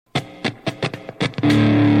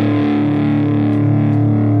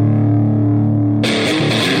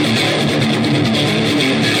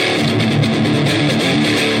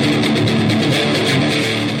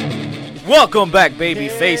Welcome back, baby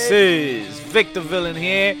faces. Victor Villain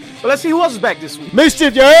here. But let's see who else is back this week.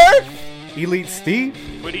 Mischief, you heard? Elite Steve.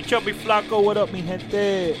 Pretty chubby Flacco, what up, mi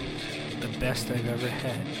gente? The best I've ever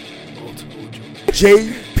had. Multiple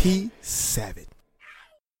JP7.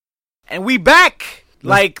 And we back.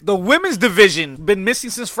 Like the women's division. Been missing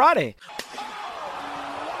since Friday.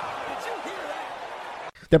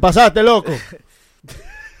 Te pasaste, loco.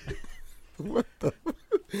 What the?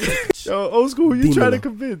 Yo, old school, who you trying to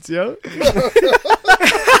convince, yo?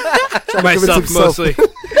 Myself mostly.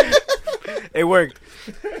 It worked.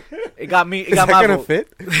 It got me. It Is got that my gonna vote. fit?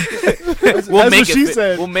 We'll That's make what it she fit.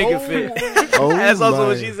 said. We'll make it fit. Oh, That's also my.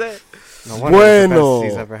 what she said. No wonder it's the Bueno. best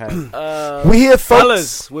he's ever had. We here, folks.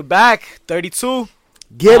 Fellas, we're back. 32.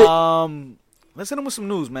 Get it. Let's hit them with some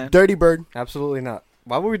news, man. Dirty Bird. Absolutely not.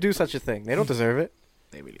 Why would we do such a thing? They don't deserve it.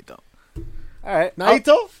 They really don't. All right.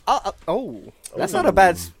 Naito? That's not a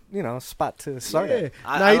bad, spot to start Yeah. at.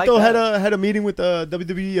 I like Naito that. had a meeting with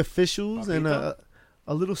WWE officials, and a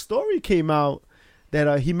little story came out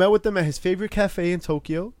that he met with them at his favorite cafe in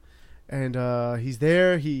Tokyo, and he's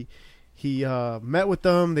there. He met with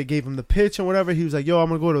them. They gave him the pitch and whatever. He was like, "Yo, I'm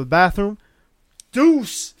gonna go to the bathroom."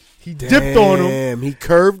 Deuce. He dipped on him. Damn, he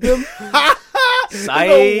curved him? In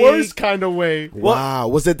the worst kind of way. Wow.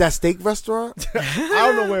 Was it that steak restaurant? I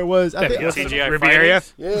don't know where it was. I think Riberia.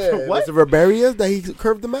 Yeah. What? Was it Riberia that he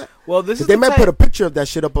curved him at? Well, this is They the might type, put a picture of that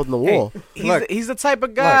shit up on the wall. he's the type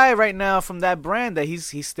of guy right now from that brand that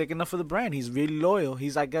he's sticking up for the brand. He's really loyal.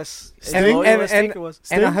 He's, I guess, as Sting? loyal as Taker was.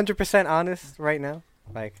 And 100% honest right now.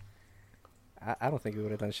 Like, I don't think he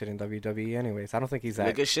would have done shit in WWE anyways. I don't think he's that.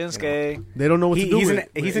 Look at Shinsuke. They don't know what to do He's with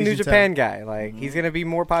it. he's a New Japan guy. Like, he's going to be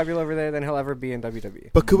more popular over there than he'll ever be in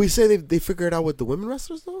WWE. But could we say they figured it out with the women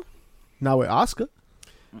wrestlers, though? Now with Asuka.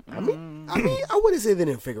 I mean, I wouldn't say they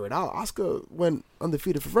didn't figure it out. Asuka went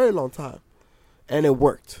undefeated for a very long time. And it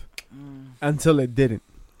worked. Until it didn't.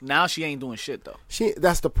 Now she ain't doing shit, though.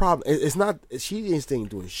 That's the problem. It's not, she ain't staying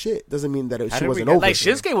doing shit. Doesn't mean that How she did we wasn't get- over. Like,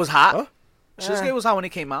 Shinsuke was hot. Huh? Shinsuke was hot when he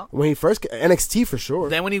came out. When he first, NXT for sure.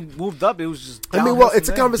 Then when he moved up, it was just I mean, downhill well, from it's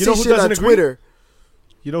a there. conversation doesn't on agree? Twitter.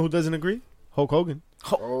 You know who doesn't agree? Hulk Hogan.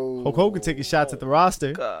 Oh. Hulk Hogan taking shots at the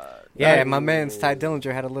roster. God. Yeah, and my man's Ty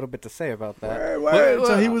Dillinger had a little bit to say about that.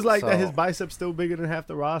 So he was like that his So- biceps still bigger than half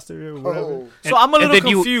the roster or whatever. Oh. So I'm a little and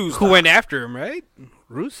then confused. Who went after him, right?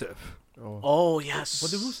 Rusev. Oh, yes.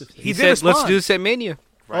 What did Rusev say? He did said, respond. let's do this at Mania.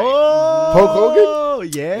 Oh, Hulk Hogan? Oh,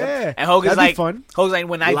 yeah. And Hogan's That'd be like, fun.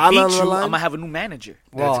 When I Lana beat on the you, I'm line? going to have a new manager.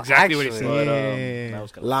 Well, exactly what he actually- said. But, Yeah. that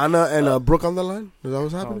was kinda Lana and Brooke on the line? Is that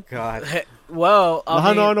what's happening? Oh, God. well, I Lana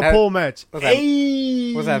mean, on a that- pole match. was that-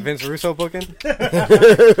 Hey. Was that Vince Russo booking?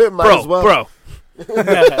 Might as well. Bro.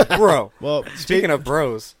 Bro. Well, Speaking of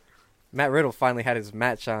bros, Matt Riddle finally had his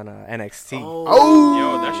match on NXT. Oh.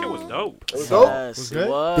 Yo, that shit was dope. It was dope. yes, Was it good?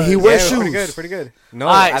 was. Did he Yeah, wear it was shoes? pretty good, pretty good. No,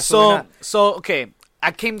 All right, absolutely so okay,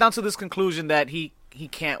 I came down to this conclusion that he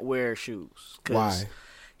can't wear shoes. 'Cause Why?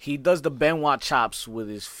 He does the Benoit chops with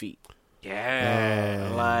his feet.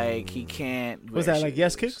 Yeah. Like he can't. Was wear that like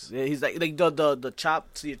yes shoes. kicks? Yeah, he's like the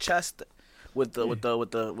chop to your chest with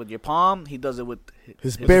your palm. He does it with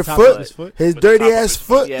His top bare of foot, his foot? his With the dirty top of ass his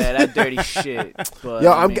foot. Yeah, that dirty shit. But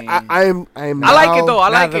Yo, I mean, I am. I like it though. I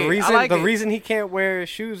not. like Nah, it. the reason I like the it. reason he can't wear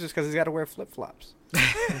shoes is because he's got to wear flip flops.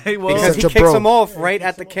 Well, Because he Such a kicks bro. them off right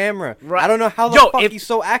at the camera. Right. I don't know how the Yo, fuck if- he's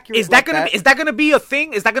so accurate. is that like gonna be? Is that gonna be a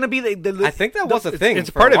thing? Is that gonna be the I think that was a thing. It's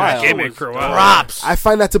for part a of while. his gimmick for a while. props? I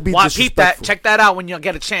find that to be Watch, peep that. disrespectful. Check that out when you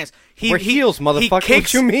get a chance. We're heels, motherfucker. He What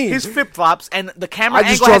kicks you mean? his flip flops, and the camera I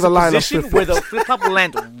just angle draw has the a line of position where the flip flop will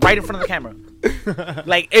land right in front of the camera.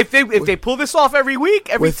 Like if they pull this off every week,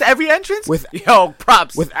 every entrance, yo,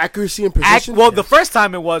 props. With accuracy and precision. Well, the first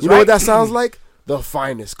time it was. You right? know what that sounds like? The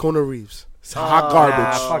finest. Kona Reeves. It's hot Nah,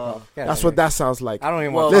 garbage. fuck off. Get That's out what of that sounds like. here. I don't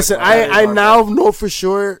even Well, want to Listen, I now know for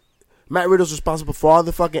sure Matt Riddle's responsible for all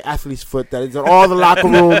the fucking athlete's foot that is in all the locker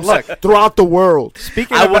rooms throughout the world.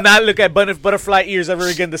 Speaking I of will not look at butterfly ears ever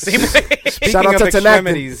again the same way. Speaking Shout out of to Tanaka.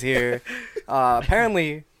 extremities here,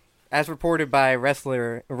 apparently, as reported by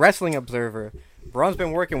Wrestling Observer, Braun's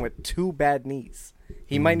been working with 2 bad knees.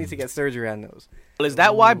 He might need to get surgery on those. Is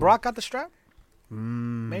that why Brock got the strap?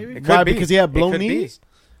 Maybe It Why? could be. Because he had blown It could be. knees?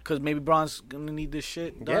 because maybe Braun's gonna need this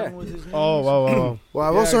shit done Yeah. with his knees. Oh, wow. Well,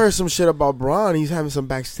 I've also heard some shit about Braun. He's having some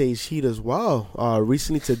backstage heat as well.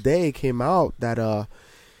 Recently today it came out that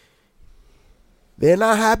they're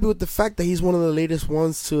not happy with the fact that he's one of the latest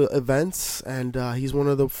ones to events and he's one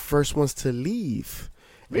of the first ones to leave.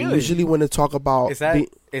 Really? And usually when they talk about Is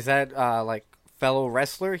that like fellow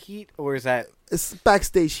wrestler heat, or is that? it's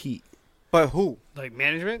backstage heat But who? Like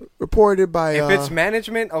management? reported by If it's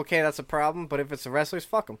management, okay, that's a problem. But if it's the wrestlers,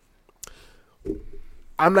 fuck them.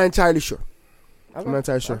 I'm not entirely sure. Okay. I'm not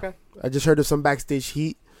entirely sure. Okay. I just heard of some backstage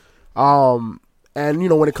heat. And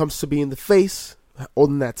when it comes to being the face,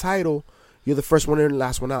 holding that title, you're the first one in and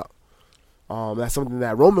last one out. That's something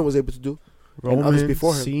that Roman was able to do. And others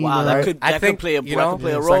before him. Cena, Wow, that right? could I think, play a you know,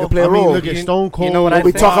 play a It's like role. a play a I mean, role. look at Stone Cold. you know what I When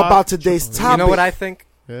we think? talk about today's topic, You know what I think?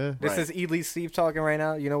 Yeah, This Right. is Elite Steve talking right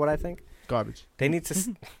now. You know what I think? garbage. They need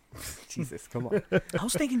to. Jesus, come on. I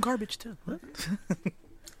was thinking garbage too.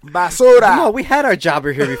 basura. No, we had our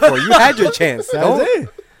jobber here before. You had your chance. That's Don't- it.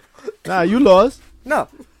 Nah, you lost. No.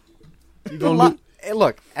 You The gonna lo- lose. Hey,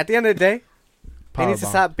 look, at the end of the day, they need to Powerbomb.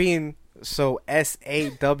 stop being so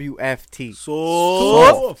SAWFT. So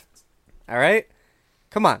All right?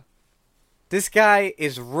 Come on. This guy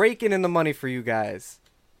is raking in the money for you guys.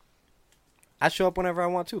 I show up whenever I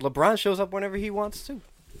want to. LeBron shows up whenever he wants to.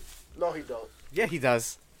 No, he don't. Yeah, he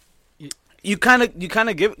does. you kind of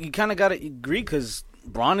gotta agree because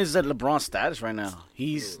Braun is at LeBron status right now.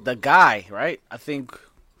 He's the guy, right? I think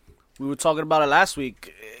we were talking about it last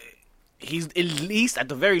week. He's at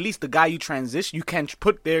the very least, the guy you can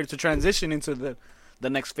put there to transition into the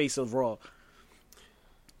next face of Raw.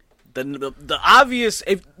 The obvious,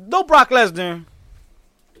 if no Brock Lesnar,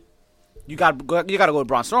 you gotta go with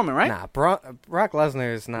Braun Strowman, right? Nah, Brock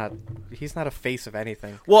Lesnar is not. He's not a face of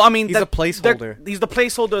anything. Well, I mean, He's a placeholder. He's the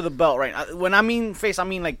placeholder of the belt, right? When I mean face, I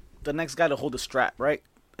mean like the next guy to hold the strap, right,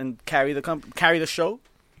 and carry the show.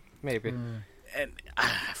 Maybe. And I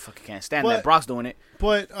fucking can't stand But- that Brock's doing it.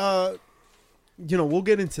 But we'll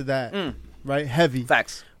get into that, right? Heavy.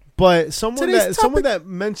 Facts. But someone Today's that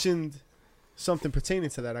mentioned something pertaining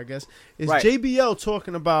to that, I guess, is Right. JBL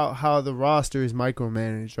talking about how the roster is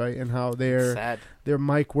micromanaged, right, and how Sad. their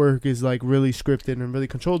mic work is like really scripted and really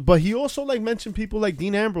controlled. But he also like mentioned people like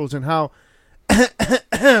Dean Ambrose and how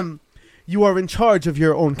you are in charge of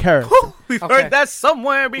your own character. We've Okay. heard that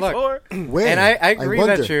somewhere before. Where? And I agree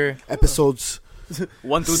wonder. that you're. Episodes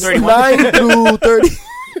 1 through 31. 9 through 30.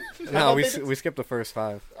 No, we skipped the first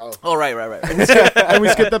 5. Oh, right. And we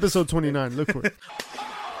skipped episode 29. Look for it.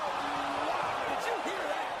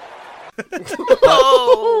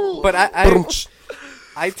 But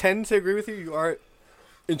I tend to agree with you. You are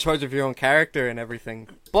in charge of your own character and everything.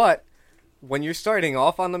 But when you're starting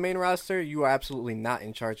off on the main roster, you are absolutely not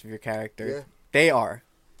in charge of your character. Yeah. They are.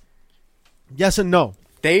 Yes and no.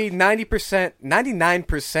 They 90%,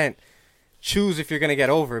 99% choose if you're going to get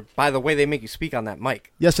over by the way they make you speak on that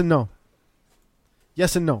mic. Yes and no.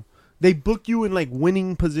 Yes and no. They book you in like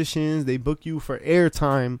winning positions. They book you for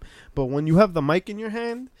airtime. But when you have the mic in your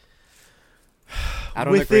hand, I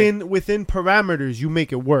don't agree. within parameters, you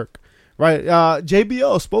make it work. Right?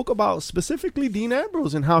 JBL spoke about specifically Dean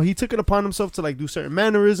Ambrose and how he took it upon himself to like do certain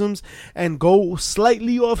mannerisms and go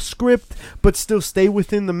slightly off script, but still stay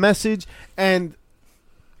within the message. And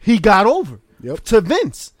he got over to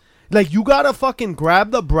Vince. Like, you gotta fucking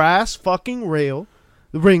grab the brass fucking rail,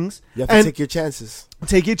 the rings, You have to and take your chances.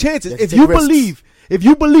 take your chances. You have to If take you risks.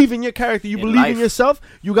 believe in your character, you In believe in life. yourself,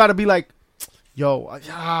 you gotta be like, yo,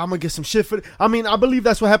 I'm gonna get some shit for it. I mean, I believe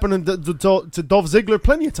that's what happened to Dolph Ziggler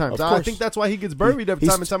plenty of times. Of I course. think that's why he gets buried every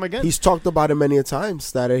time and time again. He's talked about it many a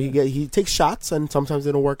times that he takes shots and sometimes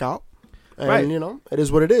they don't work out. And, Right. it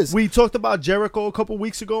is what it is. We talked about Jericho a couple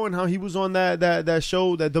weeks ago and how he was on that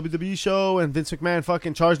show, that WWE show, and Vince McMahon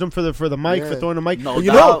fucking charged him for the mic, Yeah. for throwing the mic. No But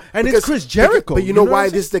doubt. and Because- it's Chris Jericho. But you know what why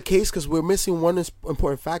I'm this is the case? Because we're missing one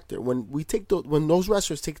important factor. When we take when those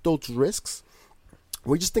wrestlers take those risks,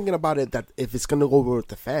 we're just thinking about it that if it's going to go over with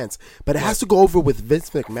the fans, but it has to go over with Vince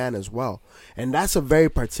McMahon as well, and that's a very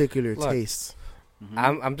particular Look. taste.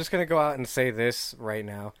 I'm just going to go out and say this right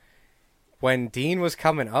now. When Dean was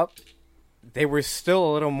coming up, they were still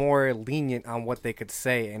a little more lenient on what they could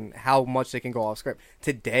say and how much they can go off script.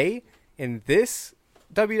 Today, in this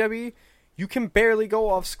WWE, you can barely go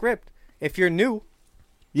off script. If you're new,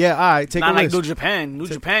 Yeah, all right, take Not a like risk. New Japan. New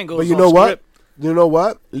Japan goes But you off know what? script. You know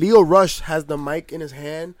what? Leo Rush has the mic in his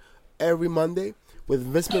hand every Monday with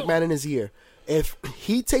Vince McMahon in his ear. If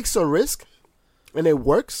he takes a risk and it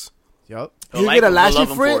works, Yep. he'll like get a him. They'll lashing love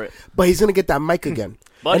him for for it, it. but he's gonna get that mic again.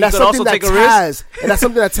 But and he that's could also something that take a risk. Taz, and that's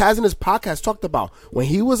something that Taz in his podcast talked about when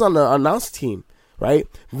he was on the announce team. Right,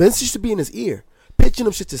 Vince used to be in his ear, pitching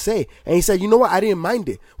him shit to say, and he said, "You know what? I didn't mind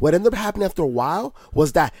it. What ended up happening after a while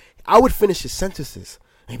was that I would finish his sentences,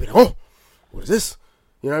 and he'd be like, oh, what is this?"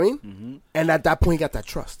 You know what I mean? Mm-hmm. And at that point, he got that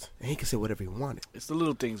trust, and he could say whatever he wanted. It's the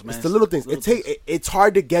little things, man. It's the little things. It's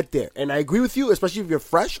hard to get there, and I agree with you, especially if you're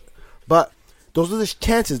fresh. But those are the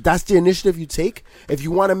chances. That's the initiative you take if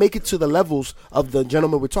you want to make it to the levels of the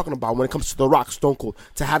gentleman we're talking about when it comes to The Rock, Stone Cold,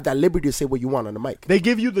 to have that liberty to say what you want on the mic. They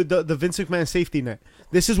give you the Vince McMahon safety net.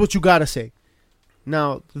 This is what you gotta say.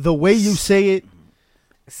 Now, the way you say it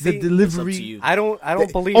See, the It's up to delivery. you. I don't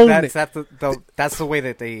believe own that's the way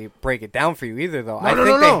that they break it down for you either, though. No, I no,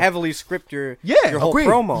 think no. they heavily script your Yeah, whole agreed.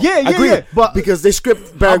 promo. Yeah, Agreed. but Because they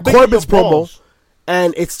script how Baron big are Corbin's your promo, balls?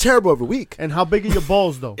 and it's terrible every week. And how big are your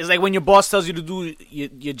balls though? It's like when your boss tells you to do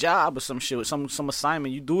your job or some shit, some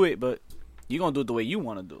assignment, you do it, but you're gonna do it the way you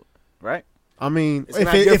want to do it, right? I mean, It's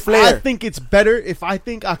not your if I flair. think it's better, if I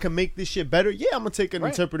think I can make this shit better, yeah, I'm gonna take an Right.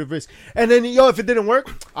 interpretive risk. And then, if it didn't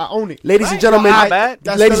work, I own it. Ladies and Right. gentlemen, Not bad.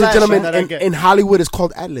 That's ladies the and last gentlemen, shit that I get. in Hollywood, it's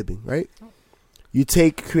called ad-libbing, right? You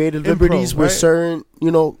take creative Improv, liberties with right? certain,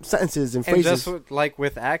 sentences and And phrases. just like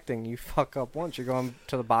with acting, you fuck up once, you're going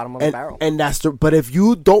to the bottom of the barrel. And that's but if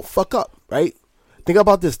you don't fuck up, right? Think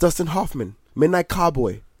about this: Dustin Hoffman, Midnight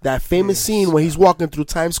Cowboy, that famous scene when he's walking through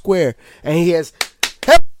Times Square and he has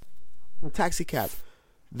a taxi cab.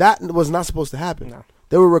 That was not supposed to happen. No.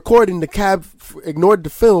 They were recording, the cab ignored the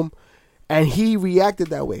film, and he reacted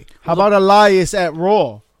that way. How about Elias at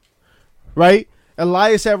Raw? Right?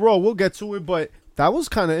 Elias at Raw. We'll get to it, but that was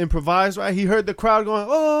kind of improvised, right? He heard the crowd going,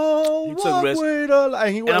 "Oh, He took walk risks. with Eli-"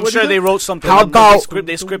 and he And went, I'm "What sure did they he do?" wrote something. How up, about-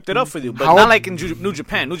 they script it up for you, but How- not like in New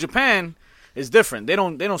Japan. New Japan is different. They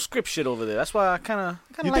don't script shit over there. That's why I kind of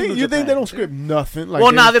You like think New you think Japan. they don't script nothing? Like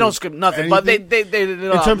Well, nah, they script don't script nothing, but anything? they In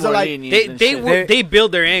terms of, like, They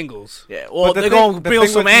build their angles. Yeah, well, But the they're thing- going to the bring on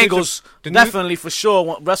thing some with New angles, the New- definitely for sure,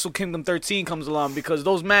 when Wrestle Kingdom 13 comes along, because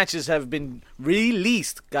those matches have been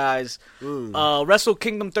released, guys. Wrestle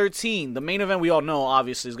Kingdom 13, the main event we all know,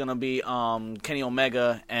 obviously, is going to be Kenny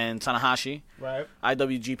Omega and Tanahashi, Right.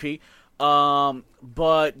 IWGP.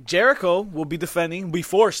 But Jericho will be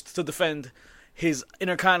forced to defend his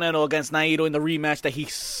Intercontinental against Naito in the rematch that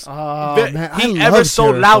Oh, man, I he love ever so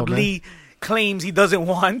Jericho, loudly claims he doesn't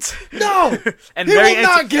want. No, and he very will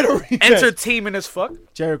not get a rematch. entertainment as fuck.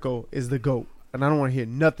 Jericho is the GOAT, and I don't want to hear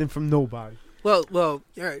nothing from nobody. Well, all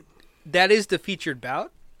right. That is the featured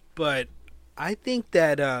bout, but I think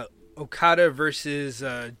that Okada versus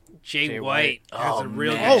Jay White has a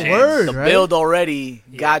real man. good Oh, word. The right? build already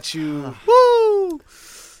got you. Woo!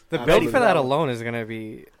 The Absolutely. build for that alone is going to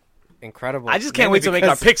be incredible. I just can't Mainly wait to make our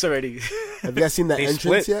because picks already. Have you guys seen that They entrance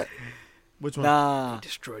split. yet? Which one? Nah.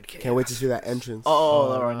 destroyed Chaos. Can't wait to see that entrance. Oh,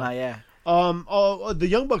 all right, nah, yeah. The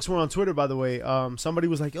Young Bucks were on Twitter, by the way. Somebody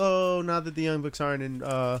was like, "Oh, now that the Young Bucks aren't in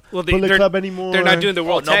Bullet they're- Club anymore, They're not doing the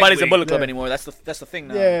Well, World Tag nobody's a League. Bullet Club Yeah. anymore. That's the thing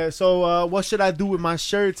now. Yeah, so what should I do with my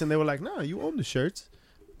shirts?" And they were like, "Nah, you own the shirts.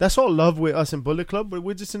 That's all love with us in Bullet Club, but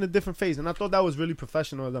we're just in a different phase." And I thought that was really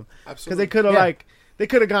professional of them because they could have Yeah. they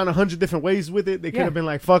could have gone 100 different ways with it. They could Yeah. have been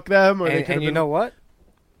like, "Fuck them," or they And, could have and you been know what?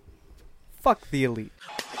 Fuck the elite.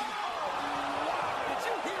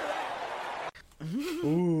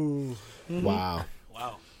 Ooh. Wow.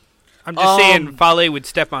 I'm just saying, Fale would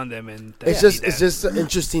step on them, and It's just an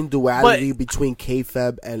interesting duality But- between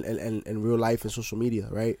kayfabe and real life and social media,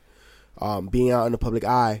 right? Being out in the public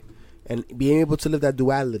eye and being able to live that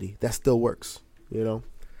duality that still works, you know.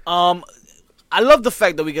 I love the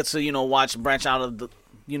fact that we get to watch branch out of the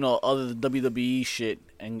other WWE shit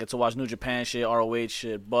and get to watch New Japan shit, ROH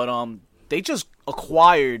shit. But they just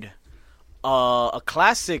acquired a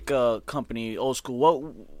classic company, old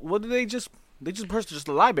school. What did they just? They just purchased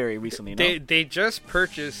the library recently. No? they just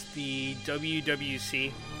purchased the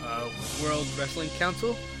WWC World Wrestling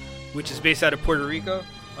Council, which is based out of Puerto Rico.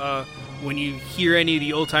 When you hear any of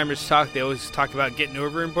the old timers talk, they always talk about getting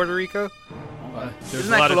over in Puerto Rico. There's Isn't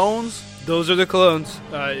a that lot of- Colognes? Those are the Colognes.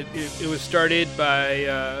 It was started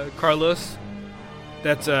by Carlos.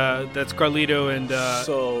 That's Carlito and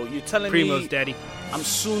So you're telling Primo's me daddy. I'm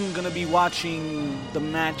soon gonna be watching the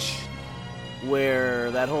match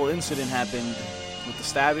where that whole incident happened with the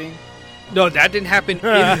stabbing? No, that didn't happen in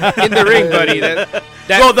the ring, buddy. That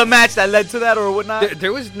Well, the match that led to that or whatnot?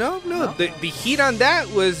 there was no. The heat on that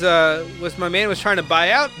was my man was trying to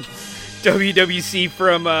buy out WWC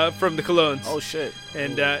from the Colognes. Oh, shit.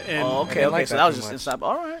 and Oh, okay, didn't okay. like So that that was too just much. inside.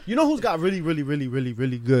 All right. You know who's got really, really, really, really,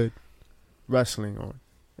 really good wrestling on?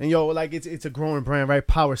 And like it's a growing brand, right?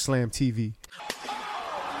 Power Slam TV.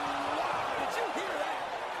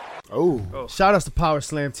 Oh, Shout outs to Power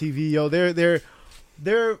Slam TV, yo.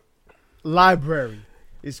 Their library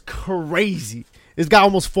is crazy. It's got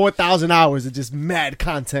almost 4,000 hours of just mad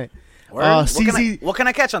content. Word. CZ What can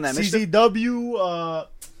I catch on that, Mister? CZW,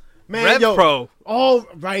 man, Rev yo, Pro. all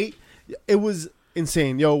right. It was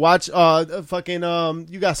insane, yo. Watch, fucking,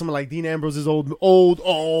 you got someone like Dean Ambrose's old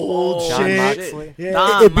John shit. Moxley. Yeah,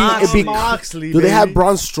 Don it'd be- Moxley. do they have baby.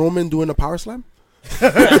 Braun Strowman doing a power slam?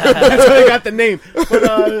 That's where they got the name.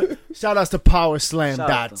 But shout outs to Shout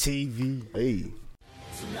out PowerSlam.tv. Hey,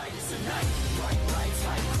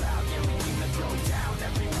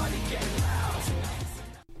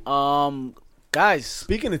 Guys,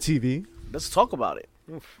 Speaking of TV, let's talk about it.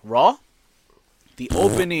 Raw, the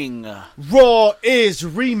opening. Raw is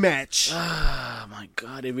rematch. Oh my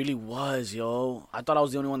God, it really was, yo. I thought I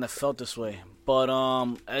was the only one that felt this way, but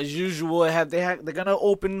as usual, they're gonna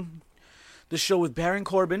open the show with Baron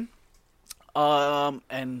Corbin,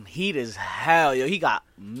 and heat as hell, yo. He got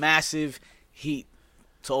massive heat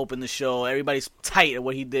to open the show. Everybody's tight at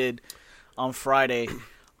what he did on Friday.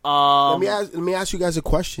 Let me ask you guys a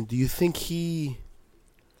question. Do you think he's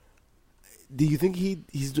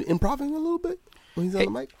improving a little bit when he's on the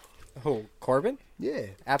mic? Who, Corbin? Yeah.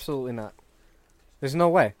 Absolutely not. There's no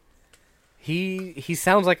way. He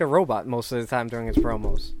sounds like a robot most of the time during his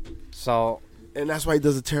promos. So And that's why he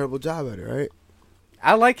does a terrible job at it, right?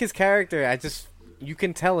 I like his character. You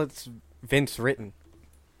can tell it's Vince written.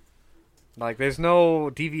 Like, there's no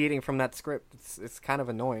deviating from that script. It's kind of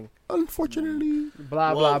annoying. Unfortunately.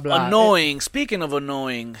 Blah Well, blah blah. annoying. Speaking of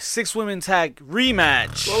annoying, 6-women tag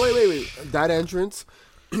rematch. Well, wait. That entrance,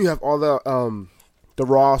 you have all the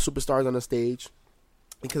Raw superstars on the stage.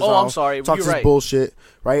 Because Oh, I'm sorry. Talks You're his right. bullshit,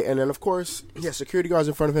 right? And then, of course, he has security guards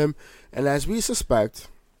in front of him. And as we suspect,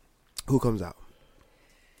 who comes out?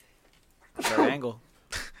 Kurt Angle.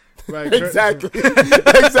 Right, Exactly.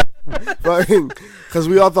 Because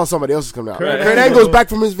we all thought somebody else was coming out. Kurt Kurt Angle, Angle's back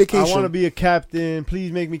from his I vacation. want to be a captain.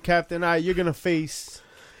 Please make me captain. All right, you're gonna face.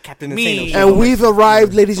 Captain Me. Insano. And we've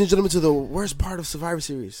arrived, ladies and gentlemen, to the worst part of Survivor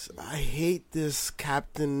Series. I hate this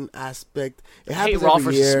captain aspect. It I hate happens Raw every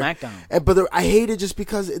versus year. SmackDown. But I hate it just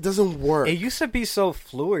because it doesn't work. It used to be so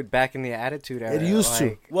fluid back in the Attitude Era. It used to.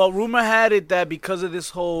 like, Well, rumor had it that because of this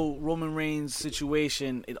whole Roman Reigns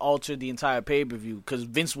situation, it altered the entire pay-per-view because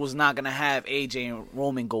Vince was not going to have AJ and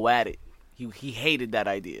Roman go at it. He hated that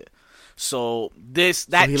idea. So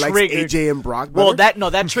that he likes triggered AJ and Brock. Well, better?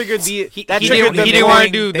 that triggered the He that didn't, triggered he the didn't want to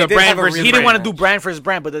going- do they the did brand have a versus real he didn't brand. want to do match. brand versus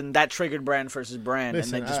brand, but then that triggered brand versus brand,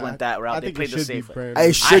 Listen, and then just I- went that route. I They think played it the should be safer. brand.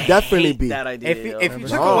 it should I definitely hate be. that idea. If you yo.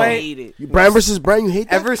 took No. away- I hate it. Brand versus brand, you hate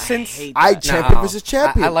that? ever since hate I that. champion No. versus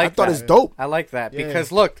champion. I like thought that. it's dope. I like that Yeah.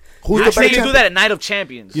 because look, Who's the Actually, better they do champion? that at Night of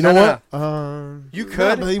Champions. You know No, what? you nah,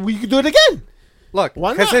 could but we could do it again. look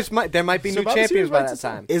Why because not? there might be new Survivor champions Series by rights that is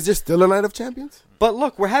fine. time. Is there still a Night of Champions? But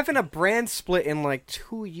look, we're having a brand split in like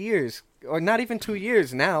 2 years, or not even 2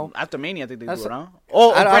 years now. After Mania, I think they That's do it, a- huh?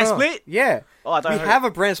 Oh, I don't brand know. split? Yeah. Oh, I thought We I heard- have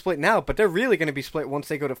a brand split now, but they're really going to be split once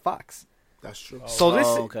they go to Fox. That's true. So this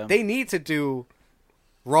okay. they need to do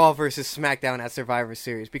Raw versus SmackDown at Survivor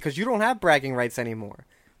Series because you don't have bragging rights anymore.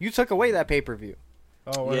 You took away that pay-per-view.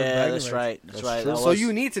 Oh, we're Yeah, bragging that's rights. right. That's right. true. That So was-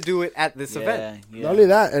 you need to do it at this event. Yeah. Not only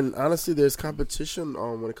that, and honestly, there's competition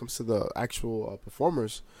when it comes to the actual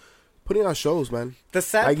performers putting on shows, man. The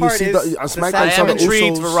sad Like, you part see is the- on the SmackDown, I sad some am of the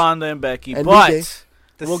intrigued Usos for Ronda and Becky, and but DJ.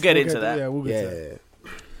 we'll get into Yeah, that. we'll get to Yeah. that.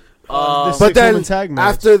 But then Six-woman tag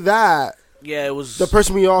match. after that, Yeah, it was. the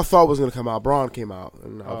person we all thought was gonna come out, Braun, came out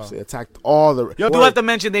and obviously attacked all the. You do have to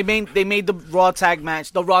mention they made the Raw tag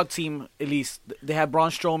match, the Raw team at least. They had Braun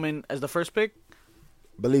Strowman as the first pick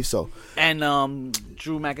believe so. and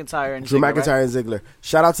Drew McIntyre and Drew Ziggler, McIntyre right? and Ziggler.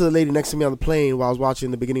 Shout out to the lady next to me on the plane while I was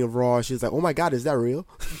watching the beginning of Raw. She's like, "Oh my God, is that real?"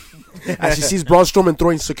 And she sees Braun Strowman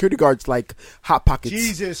throwing security guards like hot pockets.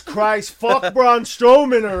 Jesus Christ, fuck Braun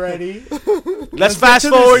Strowman already. Let's get fast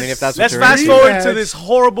to forward. I mean, if that's what Let's you're fast into. forward Rematch. to this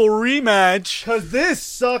horrible rematch. Cause this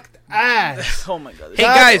sucked ass. Oh my God! this Hey is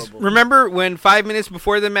guys, horrible. remember when 5 minutes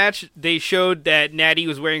before the match they showed that Natty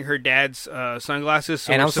was wearing her dad's sunglasses?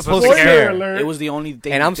 So And we're I'm supposed to Spoiler care. alert. It was the only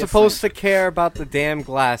thing. and I'm different. supposed to care about the damn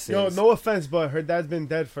glasses. Yo, no offense, but her dad's been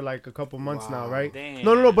dead for like a couple months now, right? Damn.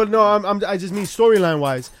 No, but no, I just mean storyline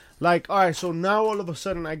wise. Like, all right, so now all of a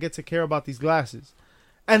sudden I get to care about these glasses,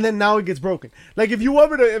 and then now it gets broken. Like, if you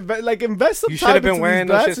want me to invest some You time should've been into wearing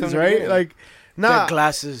these those shits glasses, from the right? beginning. Like, Their nah,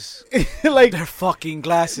 glasses. like Their fucking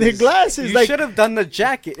glasses. their glasses. You like, should have done the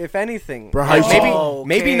jacket, if anything. Bro, Like, how maybe, you- Oh,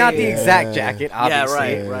 maybe not the okay. exact jacket, Yeah,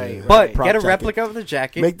 obviously. right. But Prop get a jacket. replica of the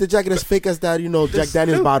jacket. Make the jacket as fake as that, Jack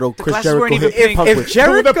Daniels bottle. Chris glasses weren't Jericho even hit pink. Punk if with.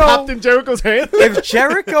 who would have popped Jericho, in Jericho's hand? if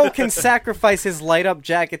Jericho can sacrifice his light up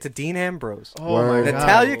jacket to Dean Ambrose, Oh Word. my God.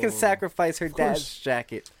 Natalia can sacrifice her dad's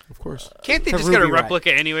jacket. Of course. Can't they To just get a Ruby Riott.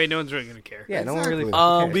 replica anyway? No one's really gonna care. Yeah, no one really. Exactly.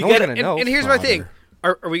 cares. We no one's get- gonna know. And here's my Father. thing: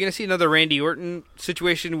 are we gonna see another Randy Orton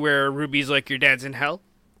situation where Ruby's like, "Your dad's in hell"?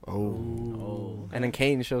 Oh. And then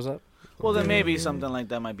Kane shows up. Well, then maybe something like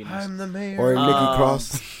that might be nice. I'm the mayor. Or Nikki Um,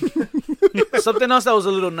 Cross. Something else that was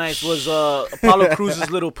a little nice was Apollo Cruz's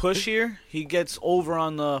little push here. He gets over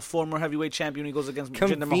on the former heavyweight champion. He goes against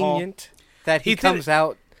Jinder Mahal. Convenient that he He did comes it.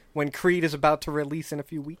 out when Creed is about to release in a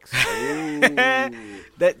few weeks.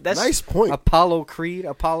 That's Nice point. Apollo Creed,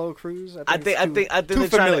 Apollo Cruz. I think too they're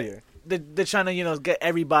familiar. trying to get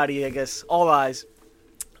everybody, I guess, all eyes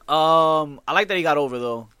I like that he got over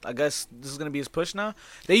though. I guess this is gonna be his push now.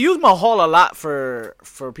 They use Mahal a lot for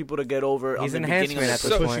people to get over. He's on the beginning of enhancement the at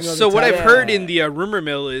this push. point. Pushing on So the what tag. I've heard in the rumor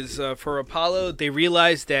mill is for Apollo, they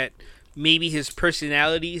realized that maybe his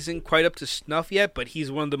personality isn't quite up to snuff yet, but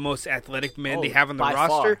he's one of the most athletic men they have on the by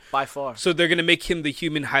roster. By far. So they're gonna make him the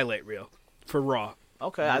human highlight reel for Raw.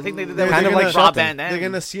 Okay, I think they did They're that Kind with of like Rob Shelton. Van Dam. They're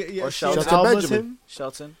gonna see Or Cien Shelton Almas Benjamin. him.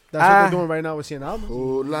 Shelton. That's what they're doing right now with Cien Almas.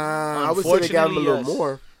 Oh, nah, I would say they got him a Unfortunately, little yes.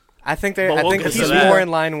 more. I think But we'll get to he's that. more in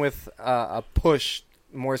line with a push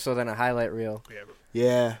more so than a highlight reel.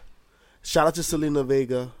 Yeah. Shout out to Selena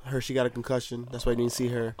Vega. Her, she got a concussion. That's why you didn't see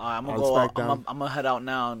her. I'm on gonna go. SmackDown. I'm gonna head out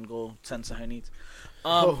now and go tend to her needs.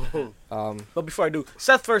 Oh. But before I do,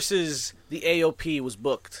 Seth versus the AOP was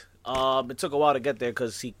booked. It took a while to get there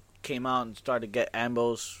because he came out and started to get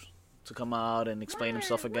Ambrose to come out and explain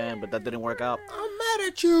himself again, but that didn't work out. I'm mad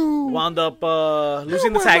at you. Wound up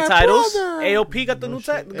losing the were tag my titles. brother. AOP got the new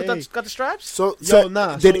shit. tag, got the straps. So, Yo,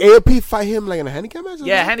 nah, did so- AOP fight him like in a handicap match? or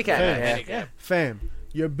Yeah, something? handicap. Fam. Yeah. Fam,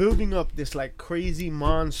 you're building up this like crazy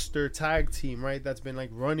monster tag team, right? That's been like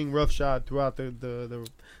running roughshod throughout the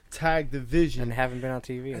tag division, And haven't been on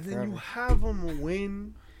TV. and then forever. you have them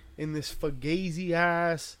win in this fugazi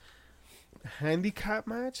ass handicap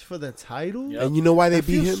match for the title. Yep. And you know why they It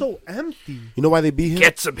beat feels him? so empty. You know why they beat him?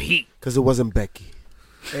 Get some heat. Because it wasn't Becky.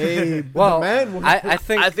 Hey, Well, the man, I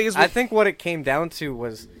think I think what it came down to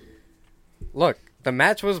was, look, the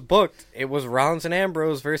match was booked. It was Rollins and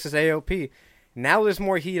Ambrose versus AOP. Now there's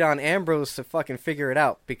more heat on Ambrose to fucking figure it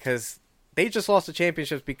out because they just lost the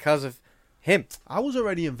championships because of him. I was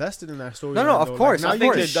already invested in that story. No, of course, Now of you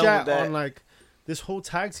course. just They're done shat with that. on like this whole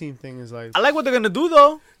tag team thing is like. I like what they're gonna do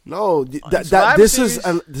though. No, Survivor this Series.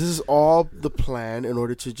 this is all the plan in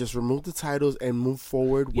order to just remove the titles and move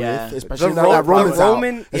forward Yeah. with, especially The now that Ro- Roman's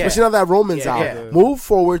Roman- out. Especially yeah. now that Roman's Yeah, out, yeah. move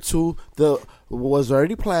forward to the what was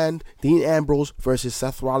already planned: Dean Ambrose versus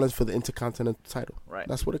Seth Rollins for the Intercontinental title. Right.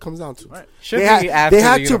 That's what it comes down to. Right. Should They be had, after they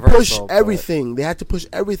had the to push Universal, but- everything. They had to push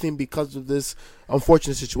everything because of this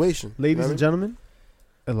unfortunate situation. Ladies You know and what gentlemen,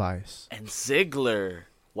 Elias. And Ziggler.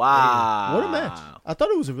 Wow. What a match! I thought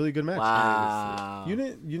it was a really good match. Wow. You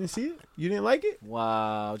didn't see it? You didn't like it?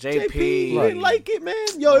 Wow. JP, JP. you didn't like it, man.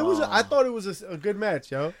 Yo, it was. I thought it was a good match,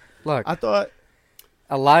 yo. Look, I thought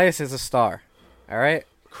Elias is a star. All right.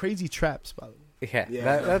 crazy traps, by the way.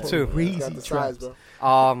 Yeah, that too. Crazy Got the size, traps.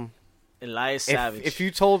 bro. Elias Savage. If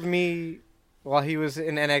you told me while he was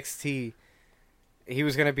in NXT he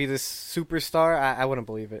was gonna be this superstar, I wouldn't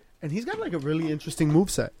believe it. And he's got like a really interesting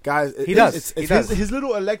moveset. Guys, He does. It's, He it's does. His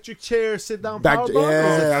little electric chair, sit down Back, power yeah, bomb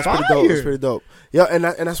is that's fire. pretty dope. That's pretty dope. Yeah, and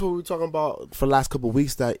that's what we were talking about for the last couple of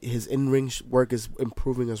weeks. That his in-ring work is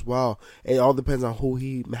improving as well. It all depends on who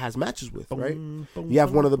he has matches with, right? You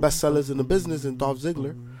have one of the best sellers in the business in Dolph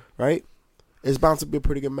Ziggler, right? It's bound to be a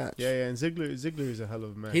pretty good match. Yeah, and Ziggler is a hell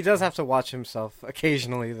of a man. He does have to watch himself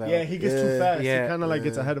occasionally, though. Yeah, he gets too Yeah. fast. Yeah. He kind of like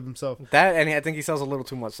gets ahead of himself. That, and I think he sells a little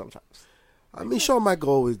too much sometimes. I mean, Shawn Michaels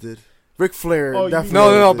always did. Ric Flair Oh, you definitely.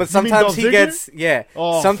 No, always but did. You mean sometimes Dolph he Ziggler? gets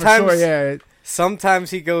Oh, sometimes for sure, yeah.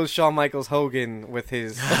 sometimes he goes Shawn Michaels Hogan with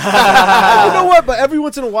his. You know what? But every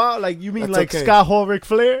once in a while, like you mean That's like okay. Scott Hall, Ric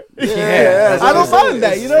Flair? Yeah, I don't that's mind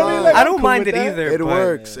that. You know what I mean? Like, I I'm don't cool mind with it that. either. It but-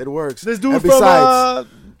 works. It works. This dude And from besides,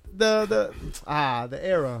 the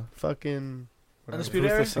era, fucking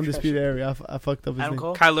Undisputed Era? Undisputed Era. I fucked up his Adam name.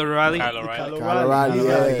 Cole? Kyle O'Reilly. Kyle O'Reilly, He's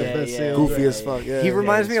got, like, the yeah, best yeah, sales goofy rep. as fuck. Yeah, He yeah.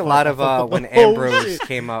 reminds me a it's lot fucked of up. when Oh, Ambrose shit.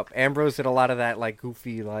 came up. Ambrose did a lot of that like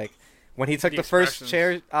goofy, like when he took The the first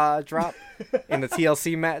expressions. chair drop in the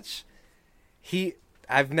TLC match.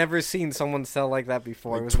 I've never seen someone sell like that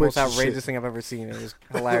before. Like It was the most Twitch and outrageous shit. thing I've ever seen. It was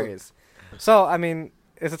hilarious. So I mean,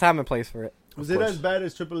 it's a time and place for it. Was Of it course. as bad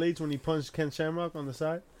as Triple H when he punched Ken Shamrock on the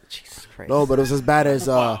side? Jesus Christ. No, but it was as bad as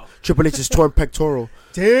Triple H's torn pectoral.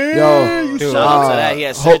 Damn, Yo, you dude. Shout out to that. He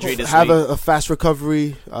had surgery this have week. a fast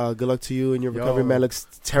recovery. Good luck to you and your recovery, Yo, man. Looks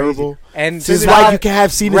terrible. And This is why you can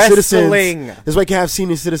have senior citizens. wrestling. This is why you can have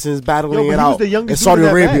senior citizens battling Yo, it but he was out the in youngest Saudi dude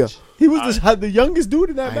in that Arabia. match. He was the youngest dude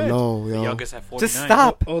in that I match. know, The yo. youngest at 49. Just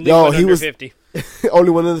stop. Only Yo, one he under was- 50. Only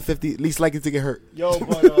one of the 50, least likely to get hurt. Yo,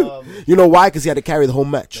 but You know why? Because he had to carry the whole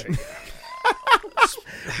match.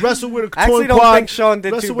 wrestle with a I actually torn don't quad, think Shawn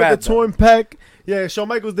did wrestle too with bad. the torn pec. Yeah, Shawn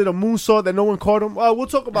Michaels did a moonsault that no one caught him. We'll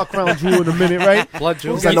talk about Crown Jewel in a minute, right? Blood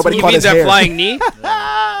Jewel. It's like nobody You caught mean his that hair. flying knee?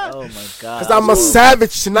 Oh my god! Because I'm a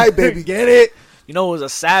savage tonight, baby. Get it? You know, it was a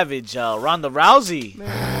savage. Ronda Rousey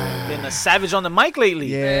been a savage on the mic lately.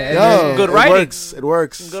 Yeah. Yo, Good it writing. works. It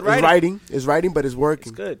works. Good It's writing. It's writing, but it's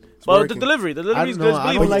working. It's good. It's But working. the delivery is know, good. It's I don't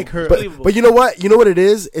believable. like her- It's But, believable. but you know what? You know what it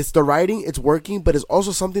is? It's the writing. It's working, but it's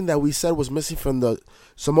also something that we said was missing from the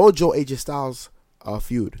Samoa Joe AJ Styles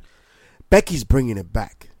feud. Becky's bringing it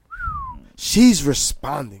back. she's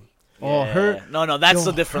responding. Oh, her. No, that's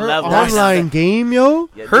a different level. Her online game, yo.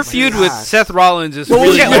 Yeah, Her this is- feud with God. Seth Rollins is Well,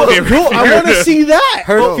 really yeah, my well, favorite. Yo, I want to see that.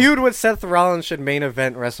 Her Bro. feud with Seth Rollins should main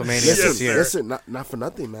event WrestleMania this year. Listen, not for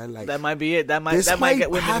nothing, man. Like That might be it. That might this might get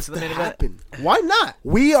women have into the to main event. happen. Why not?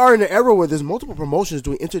 We are in an era where there's multiple promotions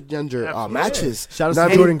doing intergender matches. Shout out Not to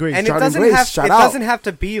being- Jordan Grace. And it Jordan doesn't Grace, have shout it out. doesn't have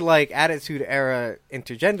to be like Attitude Era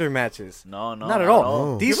intergender matches. No, Not at all.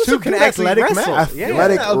 No. These Give us two a can good actually athletic wrestle. match. Yeah.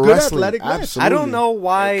 Athletic a good wrestling, athletic match. absolutely. I don't know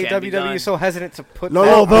why It can be WWE done. is so hesitant to put No, that.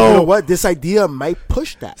 no, Although- you know what? This idea might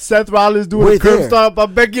push that. Seth Rollins doing We're a curb there. stop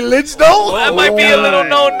on Becky Lynch, though. Well, that might be a little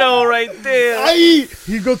no right there.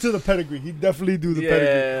 He go to the pedigree. He definitely do the Yeah.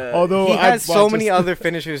 pedigree. Although He I'd has so watch many us- other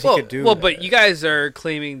finishers he Well, could do. well, but you guys are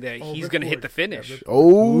claiming that he's going to hit the finish.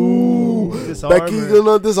 Oh, disarm Becky her.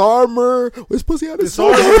 gonna disarm her. Where's pussy at his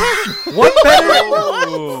Disarm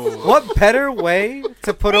what better way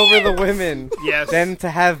to put over the women Yes. than to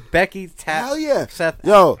have Becky tap Hell yeah. Seth?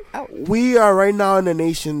 Yo, out? we are right now in a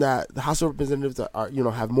nation that the House of Representatives are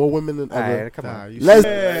have more women than All ever. right, come Nah, on. you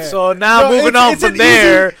Let's- see- So now Yo, moving on it's from an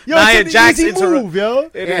there, easy- yo, Nia it's an Jax easy move, yo.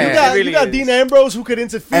 It Yeah. You got, really you got is. Dean Ambrose who could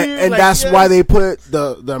interfere, And like, that's yeah. why they put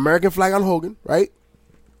the American flag on Hogan, right?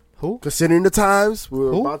 Who? Considering the times,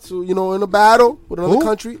 we're Who? about to, in a battle with another Who?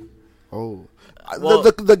 country. Oh, Well-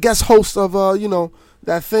 the guest host of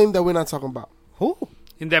that thing that we're not talking about, Who?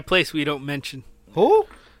 In that place we don't mention. Who?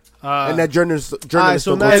 and that journalist. All right,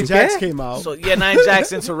 so don't go Nia to. Jax Yeah. came out. So yeah, Nia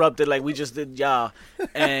Jax interrupted like we just did, y'all,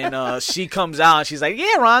 and she comes out and she's like,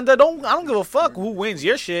 "Yeah, Ronda, I don't give a fuck who wins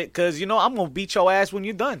your shit, cause I'm gonna beat your ass when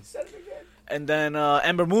you're done." And then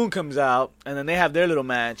Ember Moon comes out, and then they have their little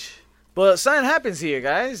match. But something happens here,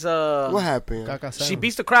 guys. What happened? She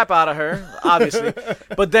beats the crap out of her, obviously.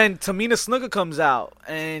 But then Tamina Snuka comes out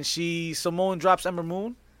and she Samoan drops Ember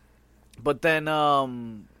Moon. But then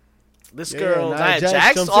this girl Nia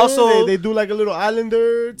Jax jumps in. also they do like a little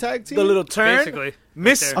Islander tag team. the little turn. Basically.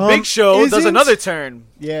 Miss Right Big Show does isn't- another turn.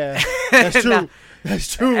 Yeah, that's Now- true.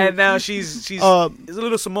 That's true. And now she's it's a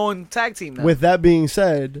little Samoan tag team now. With that being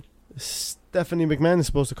said, Stephanie McMahon is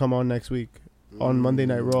supposed to come on next week on Monday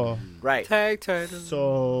Night Raw. right. Tag titles.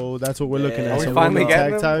 So that's what we're looking Yeah. at. Are we So finally women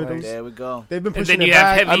getting tag them? titles. There we go. They've been And pushing then you it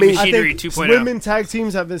have back. Heavy Machinery I think 2.0. women tag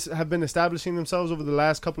teams have been establishing themselves over the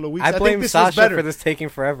last couple of weeks. I think blame this was Sasha better. for this taking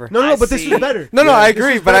forever. No, I but this see. was better. No, Yeah, I this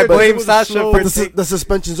agree, was but I better, it blame was a Sasha slow- for The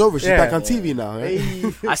suspension's over. She's Yeah. back on TV now. Right?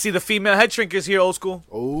 Hey, I see the female head shrinkers here, old school.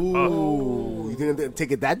 Oh, you gonna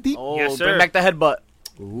take it that deep? Oh, Yes, sir. bring back the headbutt.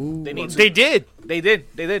 Ooh, They need to. They did. They did.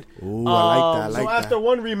 Ooh, I like that. I so like after that.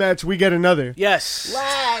 one rematch, we get another. Yes.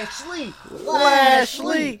 Lashley.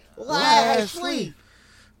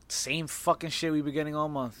 Same fucking shit we've been getting all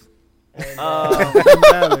month.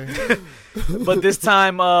 Balor. But this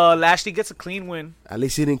time, Lashley gets a clean win. At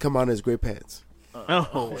least he didn't come out in his great pants.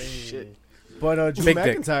 Oh shit! But Drew Big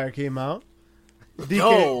dick. McIntyre came out. DK,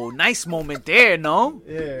 Yo, nice moment there, no?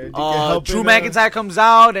 yeah, DK helping, Drew McIntyre comes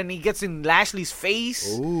out and he gets in Lashley's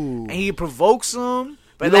face Ooh. and he provokes him.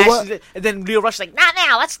 But You know Lashley, and then Leo Rush's like, "Not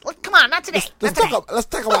now. Come on, not today. Let's not today. talk about it.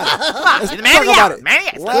 Let's Man, talk about it. Man,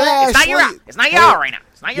 it's not your hour. It's not your hour right now.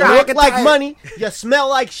 It's not your You hour. look like money. You smell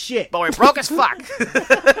like shit. But we're broke as fuck.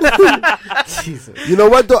 You know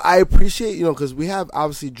what though? I appreciate because we have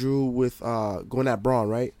obviously Drew with going at Braun,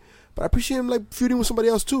 right? But I appreciate him like feuding with somebody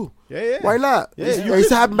else too. Yeah. Why not? Yeah, it you used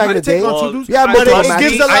to happen back in the might take day. on two dudes. Yeah, But multiple it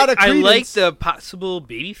matches. gives a lot of I like credence. the possible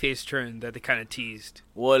babyface turn that they kind of teased.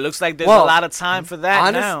 Well, it looks like there's Well, a lot of time for that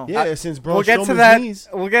honest- now. Yeah, since Braun We'll get to Strowman's that. knees.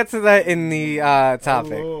 We'll get to that in the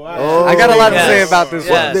topic. Oh, I got a lot to yes. say about this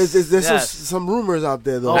Yes. one. There's Yes. some rumors out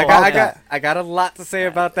there though. Oh, I got a lot to say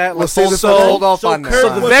about that. We'll Let's save hold, it for let's the- hold off so on Kurt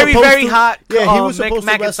that. The was very, supposed very to- hot Yeah, he was Mick supposed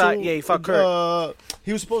to McIntyre. wrestle. Yeah, he fucked Kurt.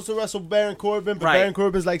 He was supposed to wrestle Baron Corbin, but Right. Baron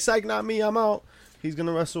Corbin's like, "Psych, not me. I'm out." He's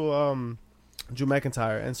gonna wrestle Drew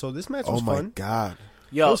McIntyre, and so this match Oh was my fun. god.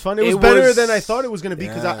 Yo, It was fun. It was better than I thought it was gonna be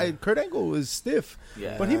because Kurt Angle was stiff,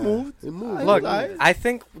 Yeah. but he moved. It moved. Look, I- I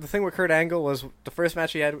think the thing with Kurt Angle was the first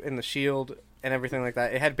match he had in the Shield and everything like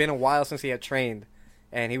that. It had been a while since he had trained,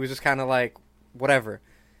 and he was just kind of like, whatever.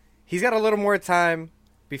 He's got a little more time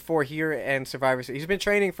before here and Survivor Series. He's been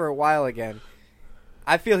training for a while again.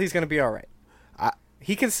 I feel he's going to be all right.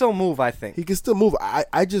 He can still move, I think. He can still move.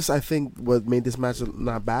 I think what made this match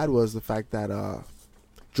not bad was the fact that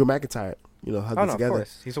Drew McIntyre, held Oh, it no, of together.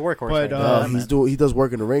 course. He's a workhorse. But, right now. He does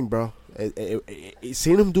work in the ring, bro.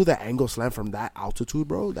 Seeing him do that angle slam from that altitude,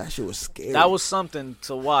 bro, that shit was scary. That was something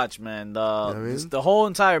to watch, man. what I mean? The whole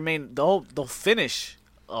entire the finish.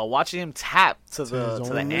 Watching him tap to his the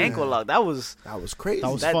own ankle lock. That was crazy.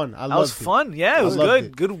 That was fun. I that was loved it. fun. Yeah, it I was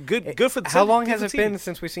loved good. it. Good for How long good has for it team. been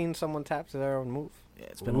since we've seen someone tap to their own move?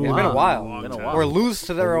 It's been Ooh. a It's while. been a while. Long Been a time. while. Or lose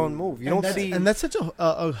to their own move. You And don't that's, see. and that's such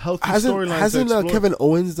a healthy Hasn't storyline. hasn't to explore. Kevin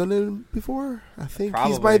Owens done it before? I think he's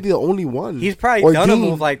Probably. probably the only one. He's probably Or done a Dean.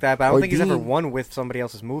 move like that, but I don't Or think he's ever Dean. won with somebody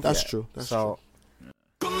else's move. That's yet. true. That's so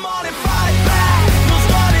Come on and fight back. No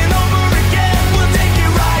starting over again. We'll take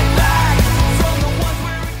it right back from the ones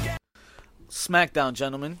we're against. SmackDown,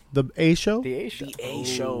 gentlemen. The A show the A show. The A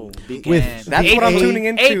show began. With That's the what I'm A- tuning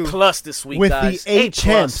into. A+ this week, with guys. the eight A+.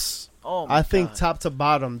 champs. Oh my I think God. top to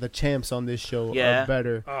bottom, the champs on this show Yeah. are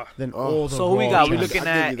better Ah. than Oh. all the So who we Raw got? We're champs. looking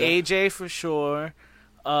I'll at give you AJ for sure.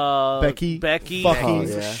 Becky, Becky fucking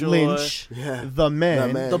for yeah. sure. Lynch, Yeah. the man.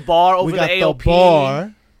 The man. The Bar over we got the the AOP.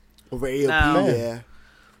 bar over AOP. Now- Yeah.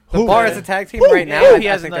 The Who? Bar is a tag team Who? right now. Yeah, I he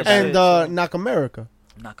hasn't think done they're shit. better. and Nakamura.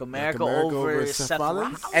 Nakamura America over Seth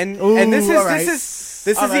Rollins. Rollins. And Ooh, this is alright. this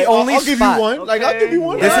is All the right, only I'll give spot. you one. Like I'll give you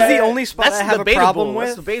one. This is Yeah. the only spot That's I have debatable. a problem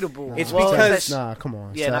That's with. debatable. It's Well, because- Nah, come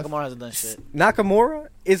on. yeah, Seth. Nakamura hasn't done shit. Nakamura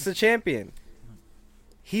is the champion.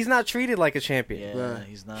 He's not treated like a champion. Yeah, Yeah.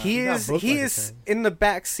 he's not. He He's not is booked he like a is champion. in the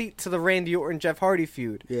back seat to the Randy Orton Jeff Hardy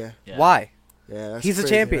feud. Yeah. Yeah. Why? Yeah. That's He's a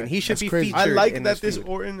crazy, champion. right? He should That's be crazy. featured. I like in that this feud.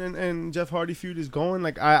 Orton and Jeff Hardy feud is going.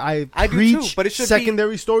 Like I I do preach too, but it should be-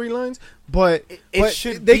 secondary storylines, but It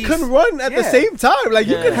should they be- couldn't run at the yeah. same time. Like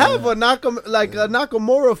you Yeah. could have a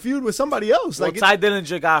Nakamura feud with somebody else. Well, Like Ty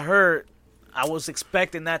Dillinger got hurt. I was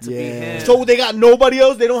expecting that to be Yeah. him. so they got nobody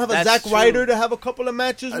else. They don't have a That's Zack true. Ryder to have a couple of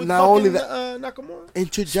matches with Not fucking, only that- Nakamura.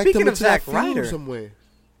 Interject Speaking him of into that Zack feud Ryder. somewhere.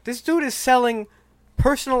 This dude is selling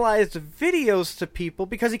personalized videos to people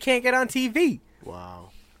because he can't get on TV. Wow.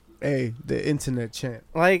 Hey, the internet champ.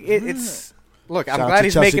 Like it's look, I'm Shout out glad to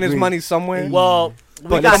he's Chelsea making his Green. money somewhere. Well, we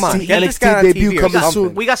But got come on, some, get this NXT guy on debut TV or coming something.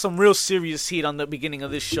 soon. we got some real serious heat on the beginning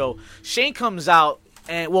of this show. Shane comes out,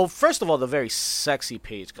 and well, first of all, the very sexy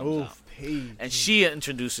Paige comes out, and she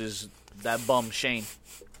introduces that bum Shane,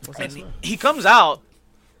 and he comes out,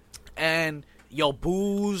 and yo,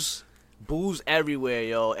 booze everywhere,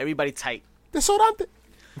 yo, everybody tight. Desodorante.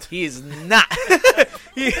 He is not.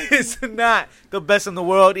 He is not the best in the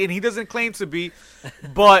world, and he doesn't claim to be.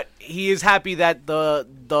 But he is happy that the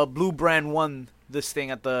blue brand won this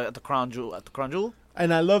thing at the Crown Jewel. At the Crown Jewel,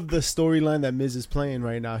 And I love the storyline that Miz is playing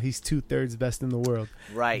right now. He's 2/3 best in the world.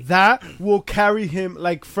 right? That will carry him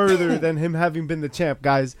like further than him having been the champ,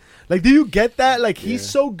 guys. Like, do you get that? Like, he's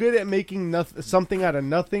so good at making something out of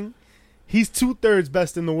nothing. He's 2/3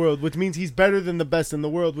 best in the world, which means he's better than the best in the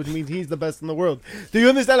world, which means he's the best in the world. Do you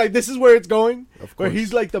understand? Like, this is where it's going, Of where course.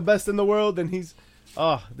 he's like the best in the world, and he's,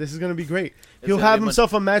 this is gonna be great. He'll gonna have be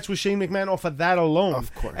himself a match with Shane McMahon off of that alone,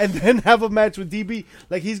 Of course. and then have a match with DB.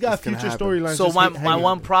 Like, he's got It's gonna future happen. storylines. So just my hanging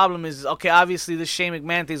one out. problem is, okay, obviously the Shane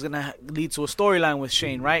McMahon thing is gonna lead to a storyline with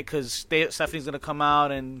Shane, right? Because Stephanie's gonna come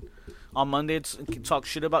out and on Monday talk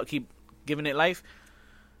shit about, keep giving it life.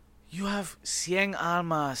 You have Cien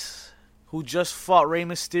Almas, who just fought Rey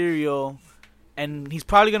Mysterio, and he's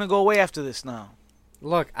probably gonna go away after this now.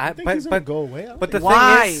 Look, I think he's gonna but go away. but the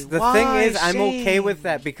Why? thing is, the Why, thing is, I'm Shane? okay with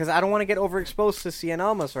that because I don't want to get overexposed to Cien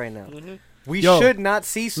Almas right now. We Yo, should not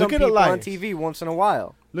see some look at people on Elias. TV once in a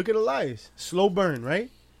while. Look at Elias. Slow burn, right?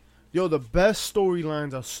 Yo, the best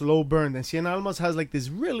storylines are slow burn. And Cien Almas has like this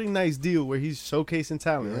really nice deal where he's showcasing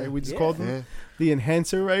talent, right? We just called him Yeah. the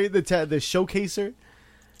enhancer, right? The showcaser.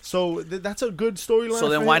 So that's a good storyline. So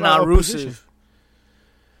then for why him, not position. Rusev?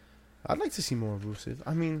 I'd like to see more of Rusev.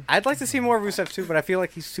 I mean, I'd like to see more of Rusev too, but I feel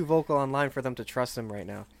like he's too vocal online for them to trust him right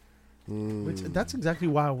now. that's exactly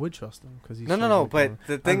why I would trust him because he's No, so no, no. vocal. But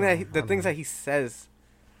the thing I the don't things know. that he says,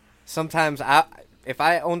 sometimes if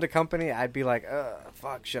I owned a company, I'd be like,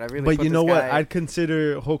 fuck, should I really? But put you know this what? guy- I'd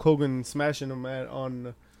consider Hulk Hogan smashing him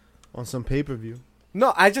on some pay per view.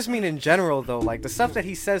 No, I just mean in general though. Like the stuff that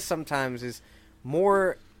he says sometimes is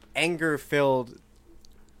more anger filled,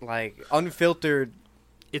 like unfiltered.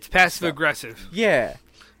 It's passive aggressive. Yeah.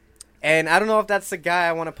 And I don't know if that's the guy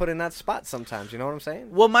I want to put in that spot sometimes. You know what I'm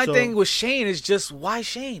saying? Well, my So- thing with Shane is just why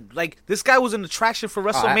Shane? Like this guy was an attraction for Oh,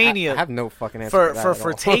 I WrestleMania have no fucking answer for that at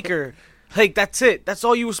for all. Taker. Like that's it. That's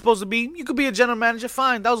all you were supposed to be. You could be a general manager.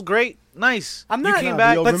 Fine, that was great. Nice. I'm You not- came Nah,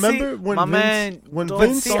 back. Yo, but remember see, when my Vince, man, when don't-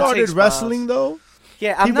 Vince don't started take spots. wrestling though?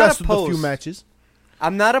 Yeah, I'm He not wrestled a few opposed. matches.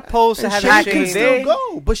 I'm not opposed to And having Shane Shane can Day. still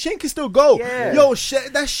go, but Shane can still go. Yeah. Yo,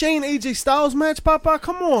 that Shane AJ Styles match, Papa,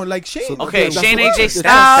 come on, like Shane. So Okay, that's Shane what- AJ that's-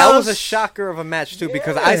 That was a Styles. shocker of a match too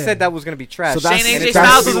because I Yeah. said that was going to be trash. So that's- Shane And AJ it turned out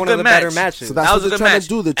Styles to was be a one good of the better match. matches. So that's That what was a they're good trying match. to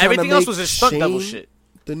do. They're trying Everything to else make was just stunt double Shane shit.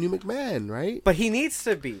 the new McMahon, right? But he needs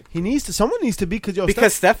to be Someone needs to be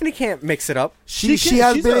because Stephanie can't mix it up. She can-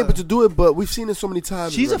 has she's been a- able to do it, but we've seen it so many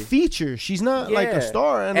times. she's a already. feature. She's not like a Yeah.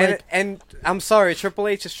 star, and, And like and I'm sorry, Triple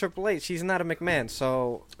H is Triple H. He's not a McMahon,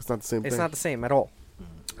 so It's not the same it's thing. not the same at all.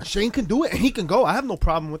 Shane can do it, and he can go. I have no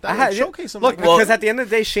problem with that. Like, showcase him. Look, like that. because at the end of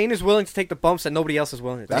the day, Shane is willing to take the bumps that nobody else is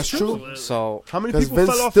willing to take. That's true. So how many Because people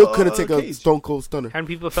Vince fell off still couldn't take a cage? Stone Cold Stunner. How many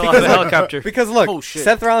people fell off the helicopter? because look, Oh, shit.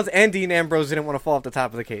 Seth Rollins and Dean Ambrose didn't want to fall off the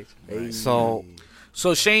top of the cage. So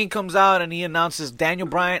So Shane comes out and he announces Daniel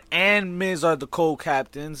Bryan and Miz are the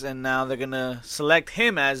co-captains, and now they're gonna select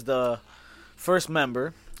him as the first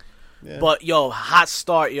member. Yeah. But yo, hot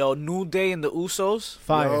start, yo. New Day and the Usos.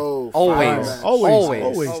 Fire. Yo, Always. fire.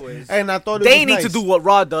 Always. And I thought it They was need nice. to do what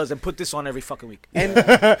Raw does and put this on every fucking week. and No,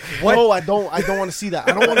 I don't want to see that.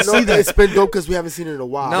 I don't want to No, see that. it's been dope because we haven't seen it in a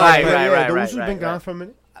while. No, Right, Yeah, right, yeah, right, the right, Usos right, been gone right. for a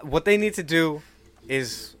minute. what they need to do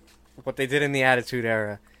is what they did in the Attitude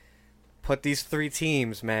Era. Put these 3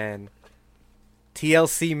 teams, man.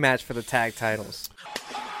 TLC match for the tag titles.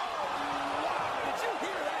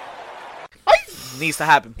 Needs to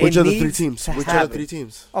happen. Which It are the 3 needs teams? to Which are the happen. 3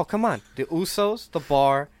 teams? Oh, come on. The Usos, the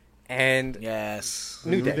Bar, and Yes.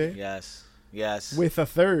 New New Day. Day. Yes. Yes. With a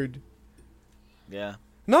third. Yeah.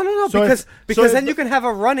 No, So because if- so if then the- you can have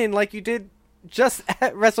a run-in like you did just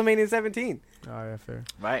at WrestleMania 17. Oh, yeah, fair.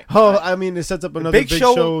 Right. Oh, I mean, it sets up another Big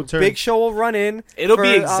Show, turn. Big Show will run in. It'll for, be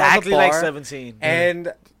the exactly like Bar, 17.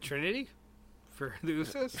 And Trinity for the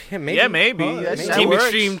Usos. maybe, Yeah, maybe. Oh, That maybe. that Team works.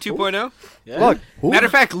 Extreme 2.0. Yeah. Look, Matter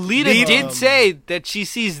of fact, Lita Lead- did say that she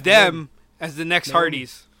sees them as the next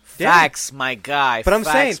Hardys. yeah. Facts, my guy. But I'm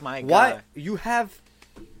Facts, saying, my why guy. you have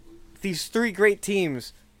these 3 great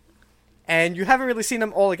teams, and you haven't really seen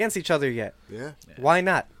them all against each other yet. Yeah. Why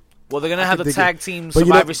not? Well, they're gonna I have the think they tag team But you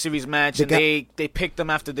know, Survivor Series match, they and got- they picked them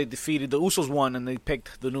after they defeated the Usos won, and they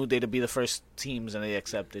picked the New Day to be the first teams, and they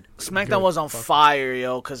accepted. SmackDown Good. was on fire,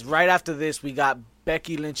 yo, because right after this we got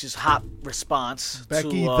Becky Lynch's hot response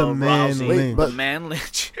Becky to the Man Rousey. Lynch. the Man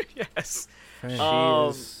Lynch. Yes. Man.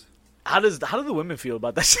 Um, how do the women feel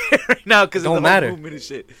about that shit right now? Because Don't of the matter. whole movement and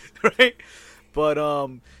shit, right? But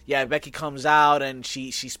yeah, Becky comes out and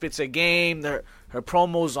she spits her game. Her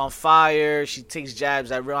promo's on fire. She takes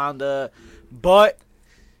jabs at Ronda, but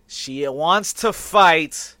she wants to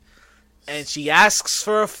fight, and she asks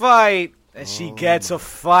for a fight, and she gets a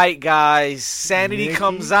fight, guys. Sanity Nikki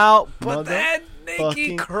comes out, but mother then Nikki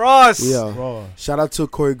fucking- Cross. Yeah. Raw. Shout out to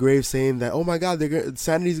Corey Graves saying that, oh my God,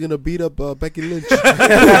 Sanity's going to beat up Becky Lynch.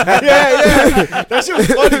 yeah. That shit was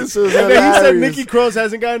funny. This was And then he said hilarious. Nikki Cross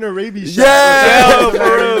hasn't gotten her rabies shot. Yeah. Yo,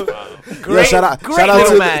 bro. Great, Shout out great to,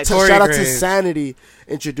 little match. Corey shout out to Graves. Sanity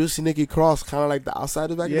introducing Nikki Cross, kind of like the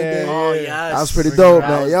outsiders back in the Yeah. day. Oh Yeah. yes, That was pretty dope, That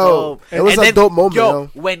man. was Yo, dope. it was And a then, dope moment, yo.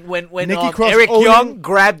 yo. When Nikki Cross Eric owning- Young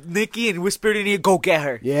grabbed Nikki and whispered in her, "Go get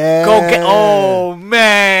her, Yeah. go get." Oh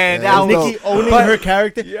man, Yeah, that was Nikki owning her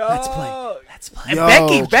character. Let's play. Let's play. And Yo,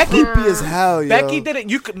 Becky, creepy as hell, yo. Becky didn't.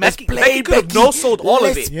 You could Becky play, could have Becky. no sold all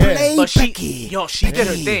of Let's it, Yeah. play, but Becky. she did her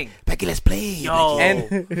Becky. thing. Becky, let's play. Yo,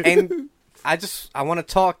 And I want to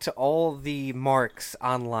talk to all the marks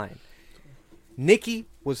online. Nikki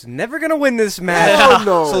was never gonna win this match. Hell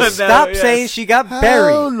no. So No, stop yes. saying she got Hell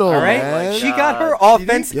buried. no, all right, man. she got her God.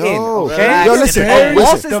 offense Yo. in. Okay, Relax. Yo, listen, Hey, a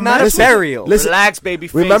loss listen, is not listen, a burial. listen. relax, baby.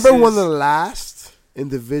 Remember faces. one of the last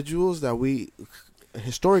individuals that we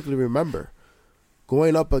historically remember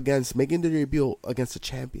going up against, making the debut against a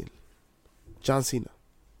champion, John Cena.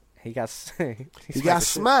 He got He got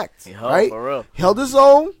smacked, Yo, right? for real. Held his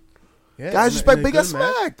own. Yeah, Guys and respect a Big good got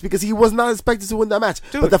match. smacked because he was not expected to win that match.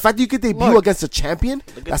 Dude, but the fact that you could debut look. against a champion,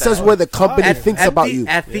 Look at that says that. where the company At- thinks at about the, you.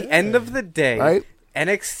 At the end of the day, Right?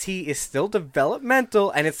 NXT is still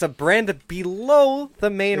developmental, and it's a brand below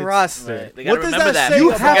the main roster. Right. They gotta What does remember that that. say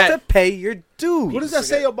You People have forget. to pay your dues. What does that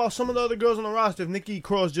say about some of the other girls on the roster if Nikki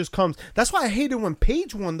Cross just comes? That's why I hated when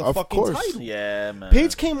Paige won the Of fucking course. title. Yeah, man.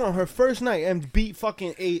 Paige came on her first night and beat fucking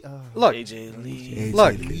Look, AJ Lee.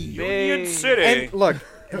 look, Union City. and look.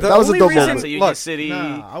 The That was a only dope reason, moment. To Union look, City.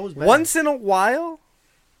 Nah, I was mad. once in a while,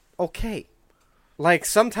 okay. Like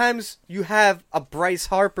sometimes you have a Bryce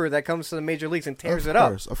Harper that comes to the major leagues and tears it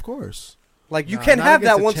up. Of course. Like you Nah, can not have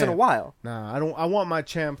against that a once in a champ. while. Nah, I don't. I want my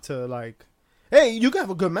champ to like. Hey, you can have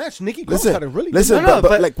a good match. Nikki Cross Listen, had a really listen, good No, no, but,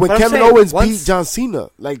 but- like when but I'm Kevin saying Owens once- beat John Cena,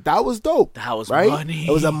 like that was dope. That was right? money.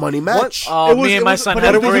 It was a money match. Oh, It was- me it and my was- son but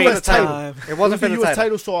had it a wasn't great for the title. time. It wasn't for the the U.S.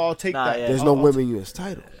 title. so I'll take Nah, that. yeah. There's no I'll- women U.S.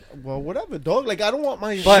 title. Well, whatever, dog. Like I don't want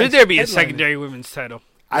my. But- Should there be a headliner. secondary women's title?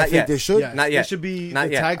 I Not think yet. they should. Yeah, Not It yet. should be Not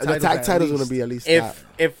the yet. tag The titles. tag at title's least. going to be at least that.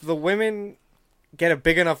 If the women get a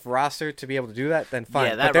big enough roster to be able to do that, then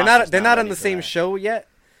fine. Yeah, that but they're roster's not. They're not not on ready the for same that. show yet,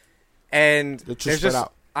 and They're too they're spread just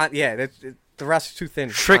out. the roster's too thin.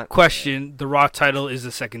 Trick question: the Raw title is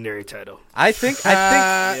the secondary title. I think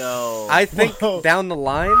Yo. I think Whoa. down the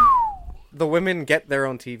line, the women get their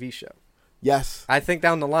own TV show. Yes. I think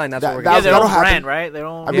down the line that's That- what we're that- Yeah, gonna their that'll own happen. brand, right? Their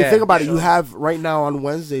own. I mean, Yeah. think about it. Sure. You have right now on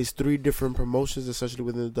Wednesdays 3 different promotions, essentially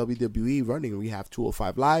within the WWE running. We have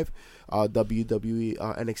 205 Live, WWE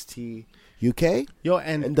NXT UK, Yo,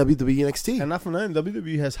 and and WWE NXT. and not for nothing,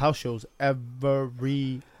 WWE has house shows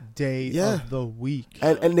every day Yeah. of the week.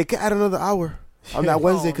 And they can add another hour on that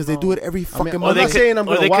Wednesday because they do it every I fucking mean, I'm Monday. not saying I'm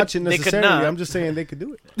or going they to watch could- it they could necessarily. not. I'm just saying they could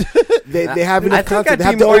do it. They have I enough think content. They I'd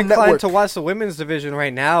have be their more own inclined network. to watch the women's division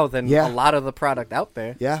right now than Yeah. a lot of the product out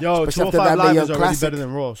there. Yeah, Yo, especially after 205 that Mae Live Young is already Classic. better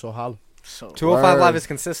than Raw, so holla. So, 205 Live Word. is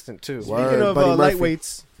consistent too. Word. Speaking of Buddy Murphy.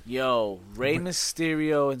 lightweights, yo, Rey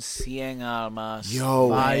Mysterio and Cien Almas. Yo,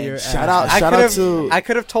 Fire shout ass. out, shout out to I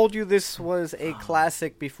could have told you this was a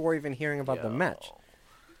classic before even hearing about the match.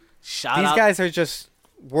 Shout These out. guys are just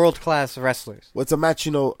world class wrestlers. what's a match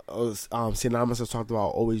Cien Almas has talked about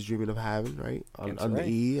always dreaming of having, right? Against On the Rey.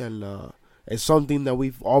 E, and it's something that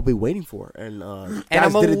we've all been waiting for. And And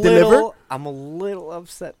guys, did it deliver? I'm a little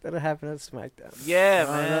upset that it happened at SmackDown. Yeah,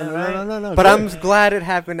 man. right? no. But I'm glad it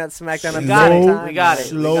happened at SmackDown. at We the got same it. time. We got it.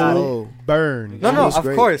 Slow Oh. burn. No, It no, was of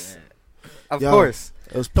great. course. Of Yo. course.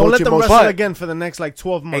 It was Don't let poetry them motion. wrestle But- again for the next like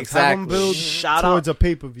 12 months. Have them Exactly. build Shout towards out. a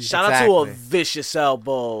pay-per-view. Shout out to a Exactly. vicious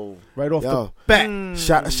elbow. right off Yo. the bat. Mm.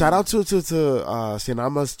 Shout out to Cien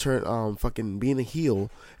Almas turn fucking being a heel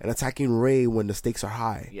and attacking Ray when the stakes are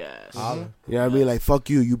high. Yes. You know what I mean? Like fuck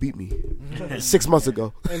you beat me 6 months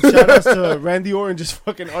ago. And shout outs to Randy Orton just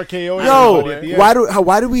fucking RKO. Yo, everybody at the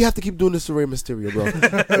why do we have to keep doing this to Rey Mysterio,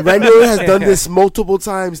 bro? Randy Orton has done this multiple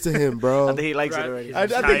times to him, I bro. think he likes it already. end. I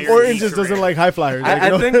think Tired Orton of just Career. doesn't like high flyers. Like, I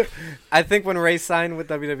you know? think when Ray signed with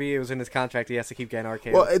WWE, it was in his contract. He has to keep getting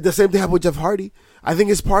RKO. Well, the same thing happened with Jeff Hardy. I think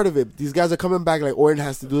it's part of it. These guys are coming back. Like Orton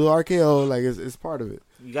has to do the RKO. Like it's part of it.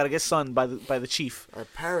 You gotta get sunned by the chief.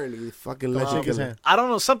 Apparently, fucking Don't legend. shake his killer. hand. I don't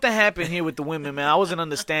know. Something happened here with the women, man. I wasn't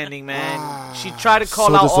understanding, man. She tried to call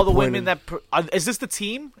so out all the women disappointing. that. Is this the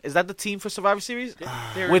team? Is that the team for Survivor Series?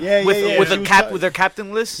 They're- With Yeah, with yeah, with she the was cap try- with their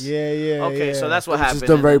captain list. Yeah. Okay, so that's what It's happened. just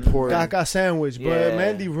done very And then- poor. Got sandwich, but Yeah.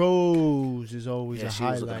 Mandy Rose is always Yeah, a she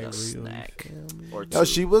was looking highlight like a reel. snack. Or Yo, two.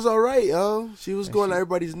 she was all right, yo. She was going at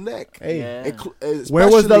everybody's neck. Hey, Yeah. where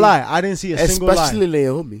was the Especially- lie? I didn't see a single lie. Especially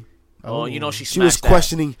Naomi. Oh, you know she She was smashed that.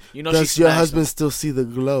 questioning, You know she does your smashed husband still see the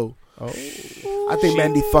glow? Oh. I think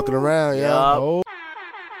Mandy fucking around, yeah. Yup. Oh.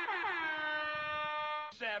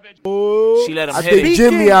 She let him I hit think it.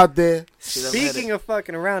 Jimmy out there. She let him hit Speaking it. of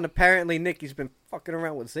fucking around, apparently Nikki's been fucking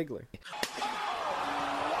around with Ziggler.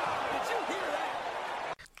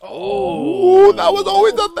 Ooh, that was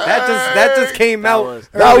always a thing. That just came That out was-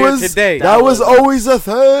 That earlier was today. That was always a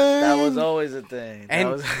thing. That was always a thing. That and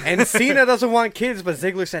was- and Cena doesn't want kids, but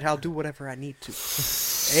Ziggler said, "I'll do whatever I need to."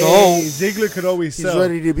 Hey, Ziggler could always He's sell.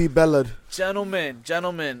 ready to be bellowed. Gentlemen,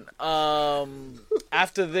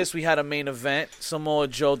 after this we had a main event. Samoa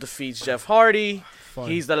Joe defeats Jeff Hardy. Fun.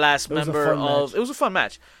 He's the last It was a member fun of. match. It was a fun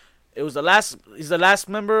match. It was the last. He's the last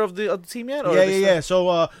member of the team yet. Or Yeah, are they still- yeah.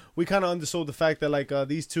 So we kind of undersold the fact that like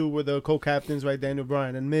these two were the co-captains, right? Daniel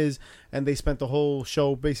Bryan and Miz, and they spent the whole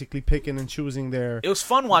show basically picking and choosing their. It was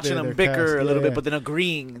fun watching Their them bicker cast, a little yeah. bit, but then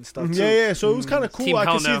agreeing and stuff too. Yeah. So it was kind of cool. Team I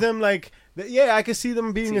Hell could see No. them like, yeah, I could see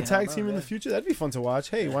them being Team a tag Hell team No, in the yeah. future. That'd be fun to watch.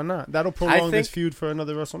 Hey, why not? That'll prolong this think- feud for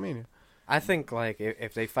another WrestleMania. I think like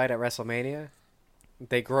if they fight at WrestleMania,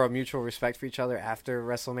 they grow a mutual respect for each other after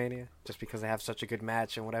WrestleMania, just because they have such a good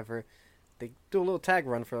match and whatever. They do a little tag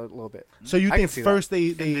run for a little bit. So you I think can see first they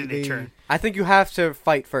And then they turn. I think you have to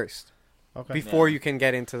fight first okay. before Yeah. you can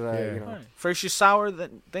get into the Yeah. you know Alright. First you're sour,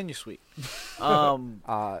 then you're sweet.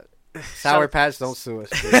 Sour Patch. Don't sue us.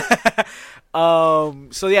 please.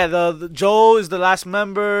 So yeah, the Joe is the last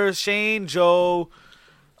member. Shane, Joe,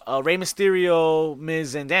 Rey Mysterio,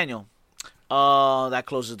 Miz, and Daniel. That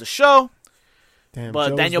closes the show. Damn, But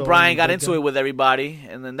Joe's Daniel the Bryan only got good into guy. it with everybody,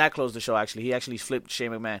 and then that closed the show. Actually, he actually flipped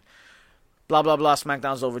Shane McMahon. Blah blah blah.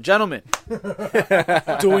 SmackDown's over, gentlemen.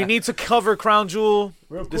 Do we need to cover Crown Jewel?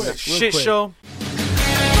 Real This quick, is a real shit quick. show.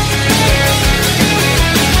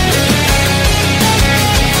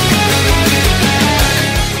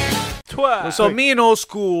 So me and Old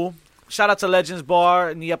School, shout out to Legends Bar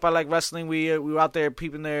and Yep I Like Wrestling. We were out there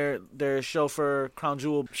peeping their show for Crown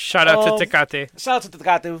Jewel. Shout out to Tecate. Shout out to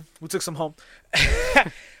Tecate. We took some home.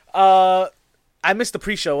 I missed the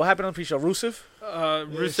pre-show. What happened on the pre-show? Rusev?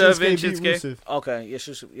 Rusev and beat Shinsuke. Rusev. Okay,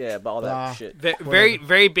 yeah, about all that Blah. shit. Very,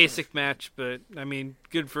 very basic match, but I mean,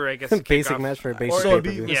 good for I guess. Basic kickoff. match for a basic So pay per beat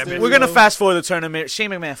view. Yeah, Mysterio. We're gonna fast forward the tournament. Shane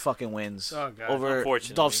McMahon fucking wins Oh, God. over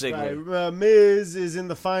Unfortunately. Dolph Ziggler. Right, Miz is in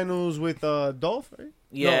the finals with Dolph, right?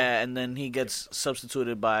 Yeah, and then he gets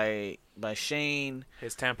substituted by Shane.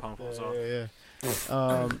 His tampon falls off. Yeah.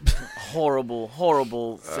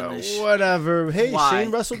 Horrible finish. Whatever. Hey, Why?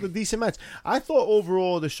 Shane wrestled a decent match. I thought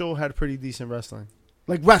overall the show had pretty decent wrestling.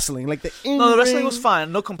 Like wrestling, like the No, the wrestling in-ring was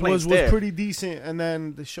fine. No complaints was there. pretty decent, and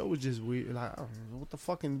then the show was just weird. Like, I don't know,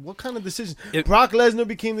 what kind of decision? It- Brock Lesnar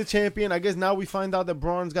became the champion. I guess now we find out that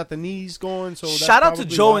Braun's got the knees going. So that's Shout out to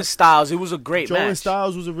probably Joe why. and Styles. It was a great Joe match. and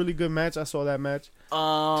Styles was a really good match. I saw that match.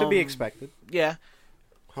 To be expected. Yeah,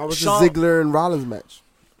 How was Shawn- the Ziggler and Rollins match?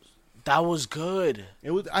 that was good. It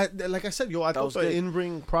was, like I said, I thought was the good.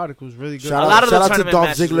 in-ring product was really good. Shout A out, lot of the shout out to tournament Dolph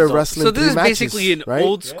matches Ziggler was wrestling So this 3 is matches, basically an right?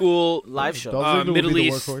 old school Live show. Dolph Ziggler would Middle be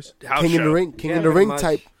the East workhorse. house King in the show. ring, King Yeah, in the pretty ring much.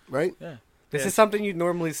 type, right? This Yeah. is something you'd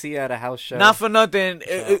normally see at a house show. Not for nothing,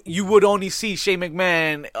 you would only see Shane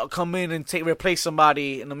McMahon come in and replace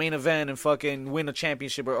somebody in the main event and fucking win a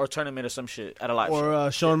championship or tournament or some shit at a live show.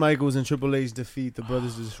 Or Shawn Michaels and Triple H defeat the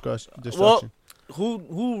Brothers of Destruction. Well,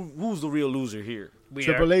 who's the real loser here? We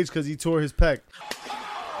Triple are. H because he tore his pec.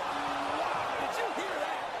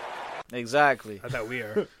 Exactly. I thought we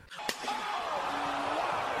are.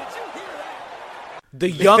 The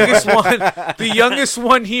youngest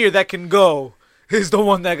one here that can go is the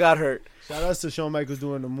one that got hurt. Shout outs to Shawn Michaels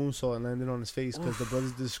doing the moonsault and landed on his face because the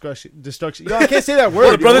Brothers of Destruction. Yo, I can't say that word.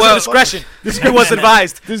 Well, the brothers Well- of discretion. It was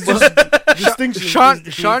advised. This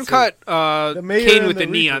distinction. Sean cut The mayor Kane and with the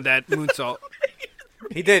the knee Reaper. on that moonsault.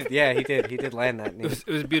 He did. Yeah, he did. He did land that knee. It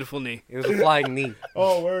was a beautiful knee. It was a flying knee.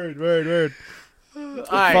 Oh, word. All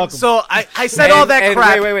Fuck right, 'em. so I said all that And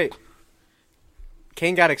crap. Wait.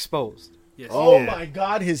 Kane got exposed. Yes. Oh Yeah. my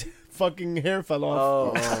God, his fucking hair fell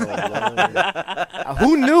off.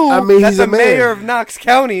 Who knew I mean, that he's the a man. mayor of Knox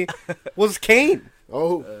County was Kane?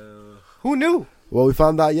 Oh, Who knew? well, we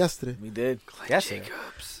found out yesterday. We did. Yesterday.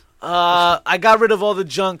 Jacobs. I got rid of all the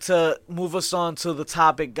junk to move us on to the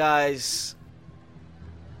topic, guys.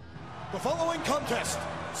 The following contest,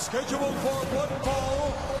 scheduled for one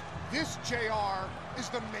fall. This, JR, is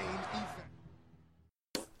the main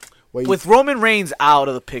event. Wait, With Roman Reigns out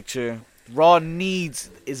of the picture, Raw was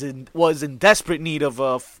in desperate need of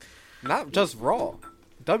Not just Raw.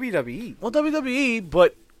 WWE. well WWE,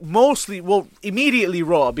 but immediately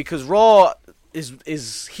Raw because Raw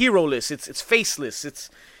is heroless. It's faceless.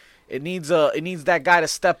 It needs that guy to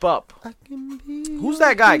step up. Who's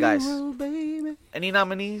that guy, guys? Any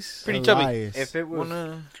nominees? Pretty chubby. chubby. If it was...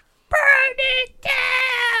 Wanna... Burn it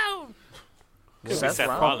down. Seth Seth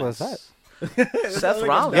Rollins. What was that? Seth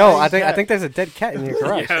Rollins. Yo, I think there's a dead cat in your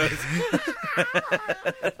garage.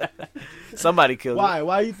 Somebody killed him. Why?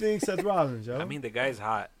 Why you think Seth Rollins, yo? I mean, the guy's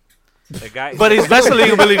hot. The guy. But his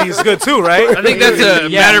wrestling ability is good too, right? I think that's a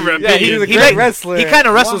matter of Yeah, opinion. He's a great wrestler. He kind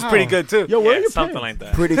of wrestles Wow. pretty good too. Yo, where are yeah, your something pants? like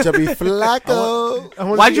that. Pretty chubby Flacco. I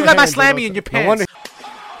wanna Why'd see you your got my hands, slammy yo. in your No pants? wonder.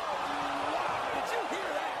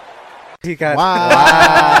 He got. Wow.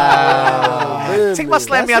 Take my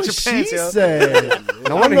slammy out your That's pants, what yo. she said.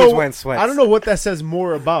 No wonder he's wearing sweats. I don't know what that says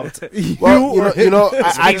more about Well, or you know,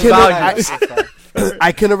 I Speaks can, volumes.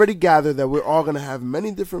 I can already gather that we're all gonna have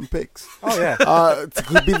many different picks. Oh yeah,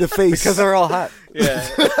 To be the face because they're all hot. Yeah.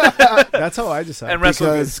 That's how I decide. And wrestle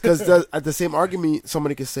good. because at the same argument,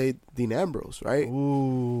 somebody could say Dean Ambrose, right?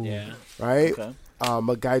 Ooh. Yeah. Right. Okay.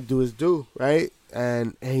 A guy do his due, right?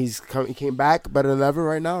 And he came back better than ever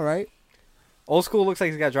right now, right? Old school looks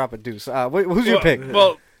like he's got to drop a deuce. Who's your pick?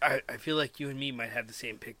 Well, I feel like you and me might have the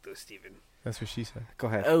same pick, though, Steven. That's what she said. Go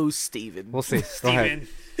ahead. Oh, Steven. We'll see. Go ahead.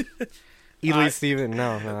 Steven. Elite Steven.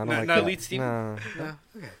 No, I don't like not that. Elite Steven? No. No,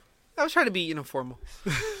 okay. I was trying to be, formal.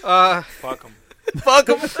 Fuck him. Fuck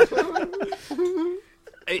him.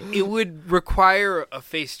 It would require a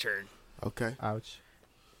face turn, Okay. Ouch.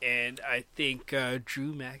 and I think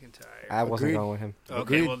Drew McIntyre. I wasn't Agreed. going with him. Okay,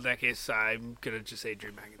 Agreed. well, in that case, I'm going to just say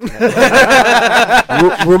Drew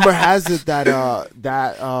McIntyre. Rumor has it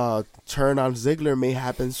that turn on Ziggler may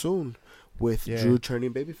happen soon with Yeah. Drew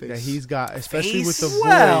turning babyface. That he's got, especially with the void.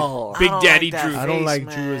 Well, Big I don't Daddy that Drew. I don't face, like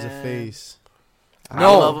Drew as a man. face.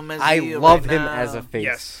 No, love him as I he love right him now. as a face.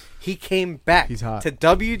 Yes. He came back He's hot. to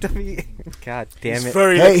WWE. God damn He's it.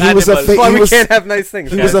 very Hey, he was a dependable. That's why he we was- can't have nice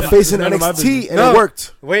things. He was guys. a face in None of my NXT business. and No. it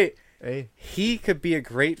worked. Wait, Hey, he could be a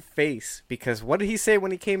great face because what did he say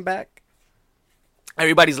when he came back?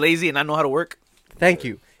 Everybody's lazy and I know how to work. Thank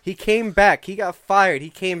you. He came back. He got fired. He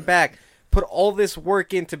came back. Put all this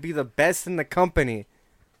work in to be the best in the company.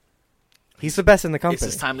 He's the best in the It's company.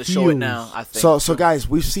 his time to show it Heels. now, I think. So guys,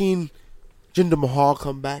 we've seen Jinder Mahal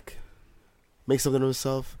come back, make something of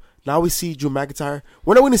himself. Now we see Drew McIntyre.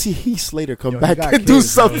 When are we going to see Heath Slater come yo, he back got and do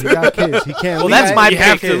kids, bro. something? He got kids. He can't Well, leave. that's my You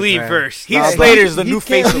have pick. to leave man. first. Heath Nah, Slater's the He new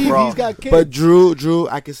can't face of leave. Raw. He's got kids. But Drew,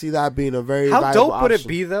 I can see that being a very How viable dope would it option.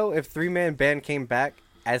 be though if 3-man band came back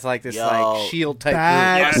as like this Yo, like shield type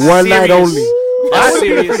Bad group? Yeah, One night serious. only. That would be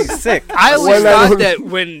serious. pretty sick. I always Well, thought that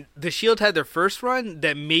when the Shield had their first run,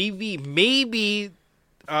 that maybe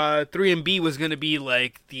 3MB was gonna be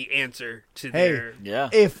like the answer to Hey. their. Yeah.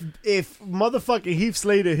 If motherfucking Heath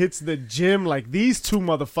Slater hits the gym like these two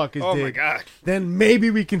motherfuckers Oh did, my god! then maybe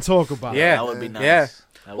we can talk about Yeah. it. That would be nice. Yeah.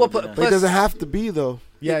 That Well, would be but- nice. But it doesn't have to be though.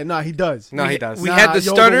 Yeah, nah, he does. No, he does. we had the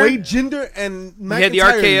yo, stunner. The way Jinder and McIntyre had the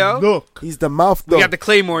RKO. Look, He's the mouth though. We got the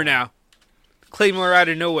Claymore now. Claymore out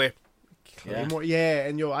of nowhere. Yeah. Claymore, yeah,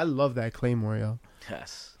 and yo, I love that Claymore, yo.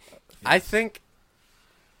 Yes. I think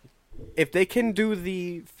if they can do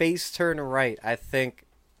the face turn right, I think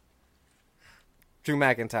Drew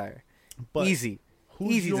McIntyre. But Easy.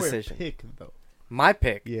 who's Easy your decision. pick though? My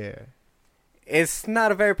pick. Yeah, It's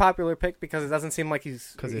not a very popular pick because it doesn't seem like he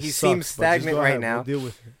because seems stagnant right now. We'll deal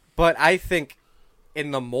with it. But I think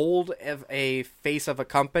in the mold of a face of a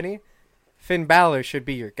company, Finn Balor should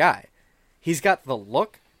be your guy. He's got the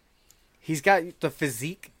look, he's got the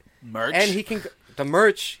physique, Merch. and he can the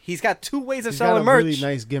merch. He's got two ways of He's got selling a merch. really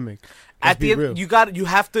nice gimmick. At Let's the be end, real. you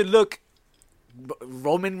have to look.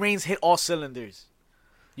 Roman Reigns hit all cylinders.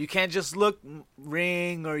 You can't just look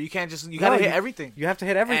ring, or you can't just. You gotta hit everything. You have to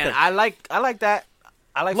hit everything. And I like that.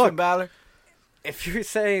 I like Look. Finn Balor. If you're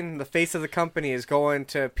saying the face of the company is going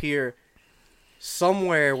to appear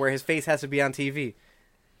somewhere where his face has to be on TV,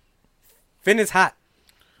 Finn is hot.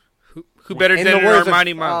 Who better In than the words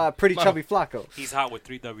Armani of Mom? Pretty Chubby Flacco. He's hot with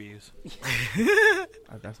 3 W's.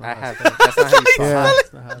 That's I not have that. That's not how you spell it. Yeah.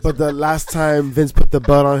 That's not how it's- But the last time Vince put the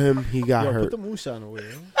belt on him, he got Yo, hurt. put the moonshine away.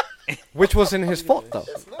 Yo. Which wasn't his fault, though.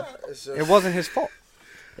 It wasn't his fault.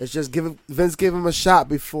 It's just Vince gave him a shot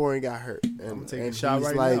before he got hurt, and, take a and shot he's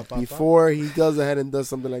right like now, Papa. before he goes ahead and does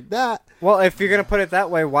something like that. Well, if you're going to put it that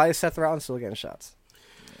way, why is Seth Rollins still getting shots?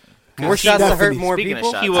 More shots to hurt Stephanie. more Speaking of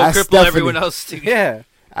people? shots. He will Ask cripple Stephanie. everyone else too. Yeah.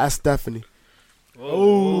 Ask Stephanie.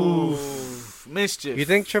 Ooh, mischief. You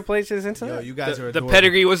think Triple H is into Yo, that? you guys are The adorable.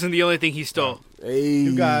 pedigree wasn't the only thing he stole. Hey,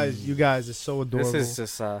 You guys are so adorable. This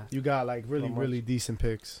is just... You got like really, so much. really decent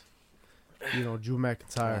picks. You know, Drew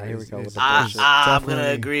McIntyre. Here we is- go with is the I'm bullshit. gonna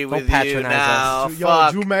definitely- agree Don't with you patronize now. us. Yo,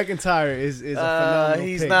 Fuck. Drew McIntyre is a phenomenal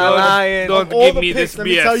He's pick. not lying. Don't All give the me picks, this let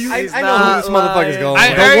me BS. tell you, I he's know who not this motherfucker's going I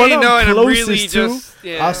with. The already one I'm know, and I'm closest really to, just.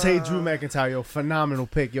 Yeah. I'll say Drew McIntyre, yo, phenomenal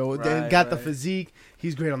pick, yo. They Right, got the right. physique.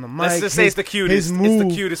 He's great on the mic. Let's just say it's the cutest. His It's move.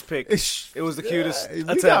 the cutest pick. It was the cutest. We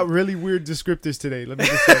attempt. got really weird descriptors today. Let me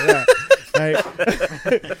just say that.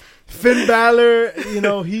 Right? Finn Balor, you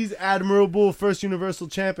know, he's admirable, first Universal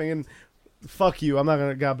Champion. Fuck you. I'm not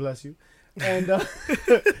gonna. God bless you. And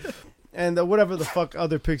and whatever the fuck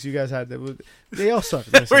other picks you guys had, they all suck.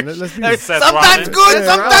 Listen, let's be Seth Sometimes Rollins. good,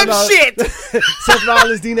 Yeah, sometimes no. shit. Seth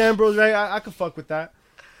Rollins, Dean Ambrose, right? I could fuck with that.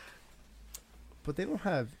 But they don't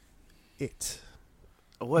have it.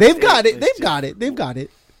 They've got it. They've got it. They've got it.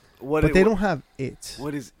 What But they don't have it.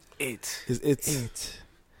 What is it? it's It.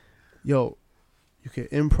 Yo, you can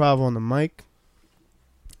improv on the mic.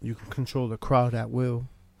 You can control the crowd at will.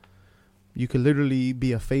 You could literally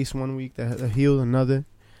be a face one week, a heel another.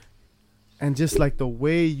 And just like the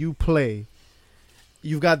way you play,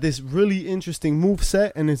 you've got this really interesting move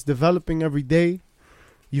set, and it's developing every day.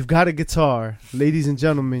 You've got a guitar. Ladies and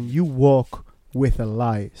gentlemen, you walk with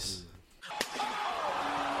Elias.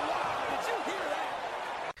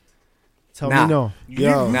 Tell Nah. me no.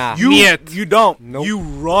 Yo. Nah. You don't. Nope. You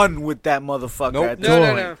run with that motherfucker. Nope. at the No, no,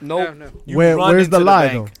 joint. no, Nope. no, no. You Where, run where's into the lie,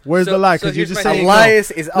 bank. though? Where's So- the lie? so Because you're here's just my saying thing. no.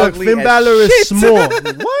 Elias is Look, ugly Finn as Balor is shit. small.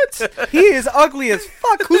 What? He is ugly as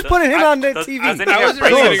fuck. Who's putting him on the Does- TV? doesn't he I have wasn't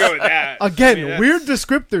really braces? gonna go with that. Again, I mean, weird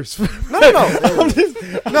descriptors. No,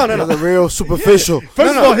 no, That's no. a real superficial.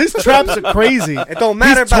 First of all, his traps are crazy. It don't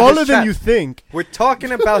matter He's about taller his than trap. you think. We're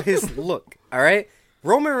talking about his look, all right?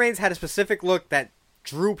 Roman Reigns had a specific look that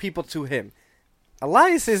drew people to him.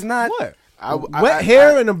 Elias is not. What? I- Wet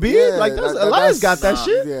hair and a beard? Like, Elias got that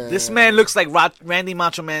shit. Yeah. This man looks like Randy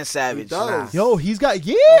Macho Man Savage. He does. Yo, he's got,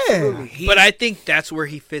 yeah. Absolutely. But I think that's where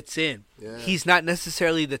he fits in. Yeah. He's not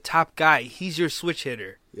necessarily the top guy. He's your switch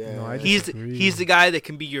hitter. Yeah. No, I He's disagree. he's the guy that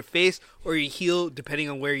can be your face or your heel depending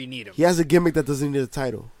on where you need him. He has a gimmick that doesn't need a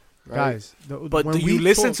title. Right? Guys. But when do we you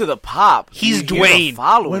listen talk- to the pop? He's Do you hear the Dwayne.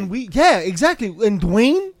 following? Yeah, exactly. And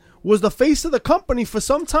Dwayne was the face of the company for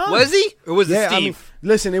some time. Was he? Or was it Yeah, Steve? I mean,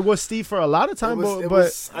 listen, it was Steve for a lot of time,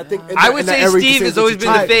 but I think I would say Steve has always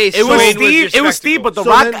been the face. It was Dwayne Steve. your It was Steve, but the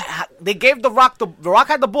So Rock. then- They gave the Rock. The Rock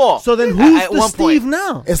had the ball. so then who's at the one Steve point.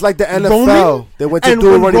 now? It's like the NFL. Roman? They went to And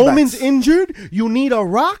do when running Roman's backs. injured, you need a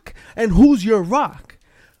Rock, and who's your Rock?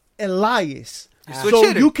 Elias. switch So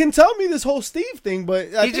hitter. you can tell me this whole Steve thing,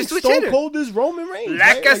 but I He's think a switch Stone hitter. Cold is Roman Reigns. Like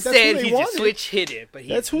right? I That's who said, they he's wanted. a switch hitter, but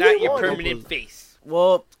That's he's who they not your wanted. permanent face.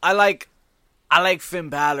 Well, I like I like Finn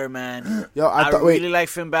Balor, man. Yo, I I thought. really Wait, like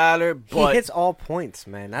Finn Balor, He but hits all points,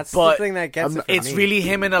 man. That's the but thing that gets it for it's me. really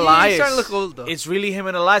him and He's Elias. starting to look old, though. It's really him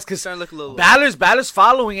and Elias because Starting to look a little. Balor's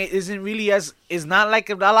following it isn't really as is not like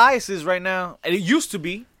Elias is right now. And it used to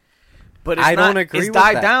be, but it's I not, don't agree It's with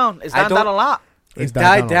died that. down. It's I not don't- down a lot. It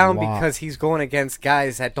died down because he's going against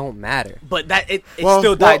guys that don't matter. But that it well,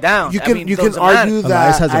 still died down. You I can mean, you it can doesn't matter. argue Elias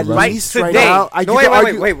that hasn't at wrestled. least Right right today. now.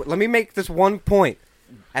 No, wait. Let me make this one point.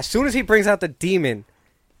 As soon as he brings out the demon,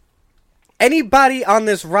 anybody on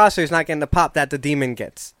this roster is not getting the pop that the demon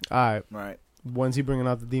gets All right. Right. When's he bringing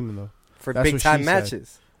out the demon though? for That's big what time she said.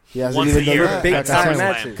 matches. He hasn't Once even a done year, that. big That's time right.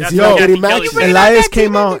 matches. That's Yo, what getting Kelly matches. said. Elias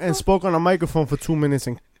came out and spoke on a microphone for 2 minutes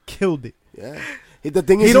and killed it. Yeah. The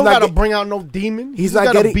thing is, He he's don't not gotta get- bring out no demon. he's He's not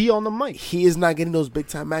gotta getting- be on the mic. he is not getting those big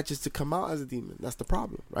time matches to come out as a demon. That's the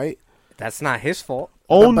problem, right? That's not his fault.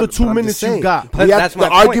 Own But- the but 2 I'm minutes just saying, you got. But we have- that's the my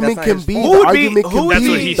point. argument That's can not be. his The fault. Who would be- argument who can would That's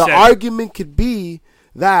be. what he The said. argument could be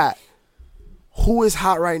that who is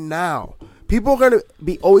hot right now. People are gonna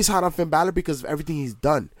be always hot on Finn Balor because of everything he's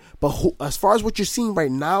done. But who, as far as what you're seeing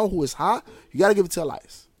right now, who is hot, you gotta give it to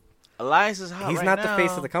Elias. Elias is hot. He's right not now. the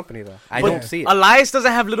face of the company, though. I But don't see it. Elias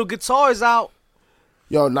doesn't have little guitars out.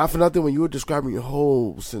 Yo, not for nothing. When you were describing your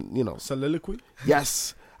whole, Soliloquy.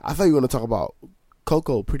 yes, I thought you were gonna talk about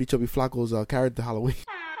Coco, Pretty Chubby Flacco's character Halloween.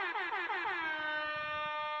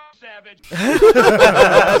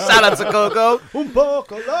 Shout out to Coco. Un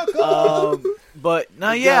poco loco. But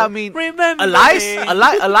no, yeah, I mean, Remember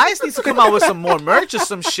Elias needs to come out with some more merch or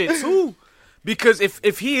some shit too, because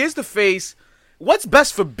if he is the face, what's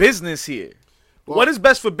best for business here? What is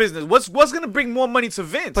best for business? What's gonna bring more money to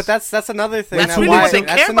Vince? But that's another thing. That's that really why, what they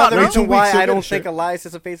that's care about, another no? reason 2 why weeks, you'll I get don't a think shirt. Elias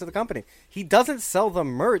is the face of the company. He doesn't sell the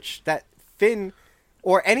merch that Finn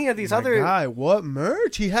or any of these other. Guy, what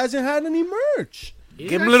merch? He hasn't had any merch.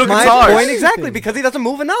 give him little My guitars. point exactly because he doesn't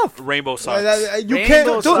move enough. Rainbow socks. You Rainbow can't.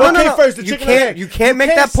 socks. Dude, No, no, no. first, the You chicken and can't. egg. You can't make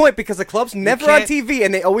that can't- point because the club's never on can't- TV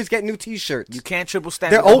and they always get new T-shirts. You can't triple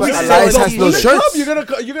stand. They're always But selling Elias the has no T-shirts. shirts. You're gonna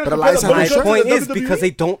But compare Elias the has no My shirts. point to the is WWE? because they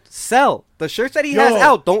don't sell. The shirts that he Yo. has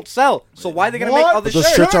out don't sell. So why are they gonna make What? other The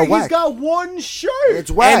shirts? shirts are He's whack. got one shirt. It's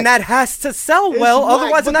whack. And that has to sell It's well, whack,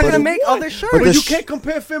 otherwise they're but not gonna it's make whack. other shirts. But But the you sh- can't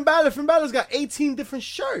compare Finn Balor. Finn Balor's got 18 different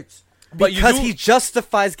shirts. But you because do- he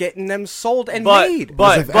justifies getting them sold and but made.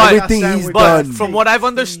 but Because of but, everything he's but done. from what I've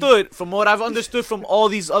understood, from all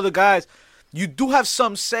these other guys, you do have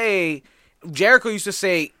some say. Jericho used to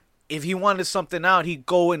say if he wanted something out, he'd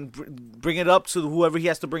go and bring it up to whoever he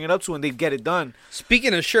has to bring it up to, and they'd get it done.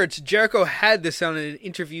 Speaking of shirts, Jericho had this on an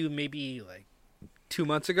interview maybe like 2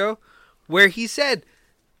 months ago, where he said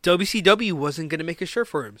WCW wasn't going to make a shirt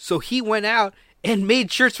for him, so he went out and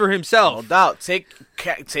made shirts for No himself. doubt.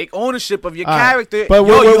 Take ownership of your All right. character. But Yo,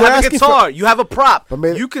 we're you have a asking guitar. You have a prop. But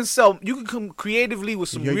maybe- you can sell. You can come creatively with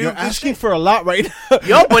some You're real good asking shit. for a lot right now.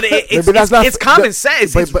 Yo, but it's common but-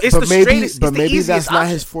 sense. but It's the maybe, straightest. But It's the maybe easiest that's not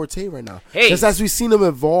option. his forte right now. Hey. Just as we've seen him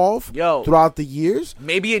evolve Yo. throughout the years,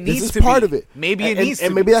 Maybe it this needs is to part be. of it. Maybe it And- needs and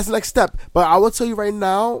to. maybe be. that's the next step. But I will tell you right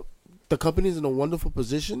now, the company's in a wonderful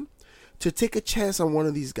position to take a chance on one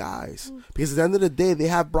of these guys. Because at the end of the day, they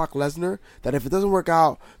have Brock Lesnar that if it doesn't work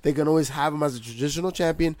out, they can always have him as a traditional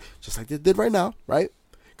champion, just like they did right now, right?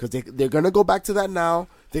 Because they're going to go back to that now.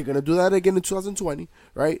 They're going to do that again in 2020,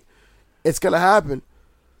 right? It's going to happen.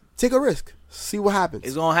 Take a risk. See what happens.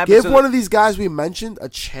 It's gonna happen Give to one the- of these guys we mentioned a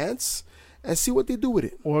chance and see what they do with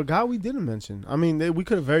it. Or a guy we didn't mention. I mean, we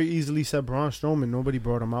could have very easily said Braun Strowman. Nobody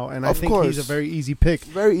brought him out, and I Of think course. he's a very easy pick.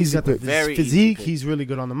 Very He's easy got the pick. Very easy physique. pick. He's really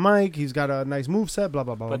good on the mic. He's got a nice moveset. Blah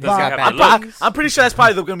blah blah. But blah. does he blah. have bad looks? I'm pretty sure that's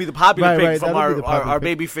probably going to be the popular Right, pick right, from that'll our, be the popular our pick.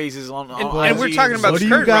 baby faces on. And we're talking about What the do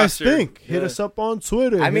you current guys roster. think? Hit Yeah. us up on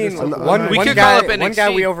Twitter. I Hit mean, us up one, on- We one could call up guy, one guy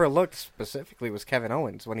NXT. we overlooked specifically was Kevin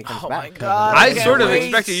Owens when he comes Oh my back. God. I can't sort of wait.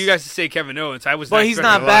 expected you guys to say Kevin Owens. I was, But he's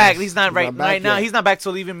not expecting back. Elias. He's not He's right not back right now. yet. He's not back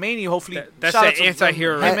till even Mania. Hopefully, That's shout that out to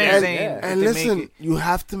anti-hero him right and there. Zayn Yeah. if And they make listen, it. you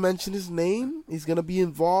have to mention his name. He's gonna be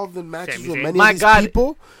involved in matches Sami with Zayn. many My of these God.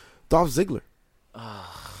 people. Dolph Ziggler.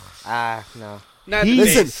 No. Not He's- the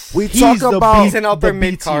Listen, base. we He's talk the about, He's an upper the B team.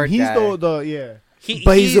 mid-card He's guy. the yeah.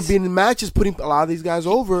 but he's he's been in matches putting a lot of these guys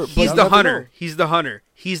over. He's but the you never hunter. know. He's the hunter.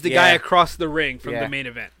 He's the Yeah. guy across the ring from Yeah. the main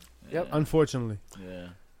event. Unfortunately, Yeah.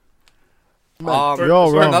 Um, You're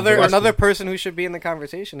all wrong. another person who should be in the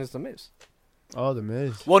conversation is The Miz. oh the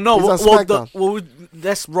Miz. Well, no. He's on SmackDown.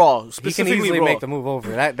 That's Raw. He can Specifically easily Raw. make the move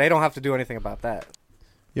over. That they don't have to do anything about that.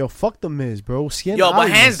 Yo, fuck the Miz, bro. Cien Yo, but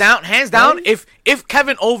Almas. hands down, Right? if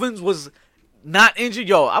Kevin Owens was not injured,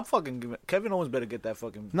 yo, I'm fucking Kevin Owens better get that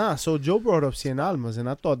fucking. Nah, so Joe brought up Cien Almas, and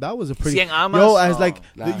I thought that was a pretty. Cien Almas? Yo, as Oh, like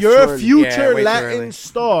nah, your too early. future Yeah, way too Latin early.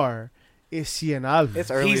 star is Cien Almas.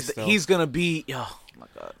 It's early He's still. he's gonna be yo. Oh my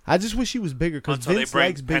God. I just wish he was bigger because Until they Vince bring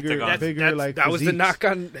likes bigger, Pentagon. bigger like that was the physiques. knock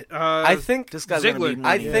on. I think This guy's gonna Ziggler. be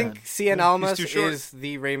I money. think Cien Almas too short. is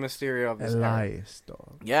the Rey Mysterio of this era. Elias,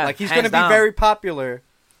 dog. Yeah, Like he's hands gonna be down. very popular,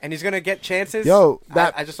 and he's gonna get chances. Yo,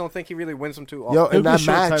 that- I just don't think he really wins them too often. Yo, He'll in do a that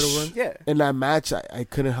short match, title run. Yeah. in that match, I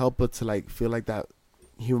couldn't help but to like feel like that.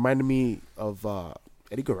 He reminded me of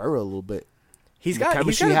Eddie Guerrero a little bit. He's The got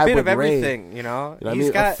chemistry a he had bit of with Rey. everything, you know. You know what I He's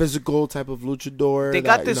mean? got A physical type of luchador. They that,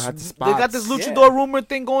 got you know, this. had the They got this spots. luchador rumor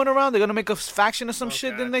thing going around. They're gonna make a faction or some Oh,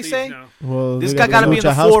 shit. God, Didn't they please say? no. Well, This they guy got to be in Lucha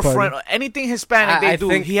the House forefront. Party. Anything Hispanic they do,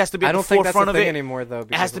 think he has to be I at don't the think that's forefront the of thing it. anymore though.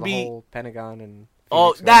 Because has to of be- the whole Pentagon and.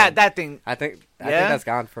 Oh, Phoenix that going. thing. I think Yeah? that's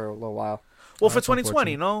gone for a little while. Well, for That's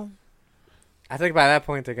 2020, unfortunate. no. I think by that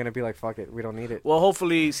point they're gonna be like, "Fuck it, we don't need it." Well,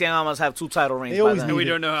 hopefully, Cien Almas have 2 title reigns They by always then. And we need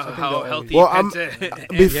don't know I think how they'll healthy. Well, I'm- Penta-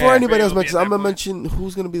 Before Yeah, anybody Rey else will be mentions, at I'm that gonna point. mention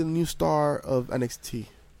who's gonna be the new star of NXT,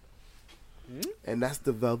 and that's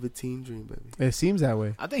the Velveteen Dream, baby. It seems that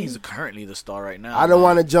way. I think he's currently the star right now. I don't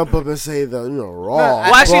want to jump up and say the Raw.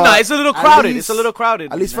 Well, actually, but no. It's a little at crowded. least- It's a little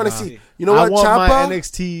crowded. At least for Nah. NXT. You know I what, want my Ciampa?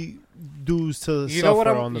 NXT dues to You know what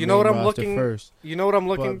suffer I'm- on the you know what main I'm roster looking- first. You know what I'm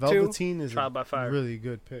looking But to? Velveteen is Trial a by fire. really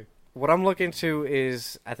good pick. What I'm looking to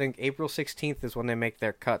is, I think April 16th is when they make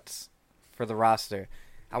their cuts for the roster.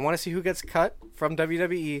 I want to see who gets cut from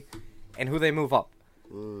WWE and who they move up.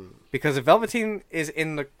 Because if Velveteen is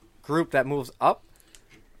in the group that moves up,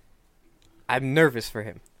 I'm nervous for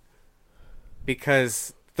him.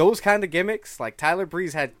 Because those kind of gimmicks, like Tyler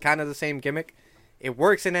Breeze had kind of the same gimmick, it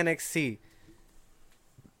works in NXT.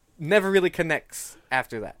 Never really connects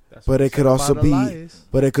after that. That's But what it could said also about be. Elias.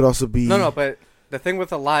 But it could also be. No, but the thing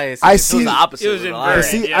with Elias, I is see- It was the opposite. It was with inverted. Elias. I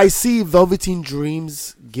see. Yeah. I see Velveteen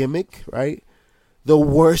Dream's gimmick. Right. The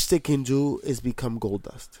worst it can do is become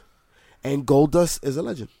Goldust, and Goldust is a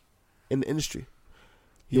legend in the industry.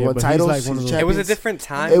 He Yeah, won but he's titles. like one of he's those- it was a champions. different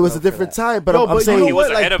time. It was though, a for different that. time, but No, I'm but saying you know He what?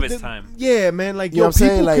 was ahead Like, of his the- time. Yeah, man. Like, You know yo, what I'm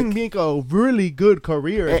saying? people Like- can make a really good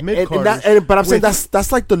career as and, mid and carders. but I'm saying with-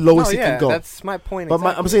 that's like the lowest No, he yeah, can go. that's my point. But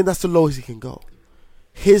exactly. I'm saying that's the lowest he can go.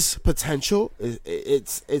 His potential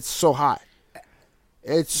it's so high.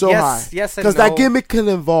 It's so Yes, high. yes and because that no. gimmick can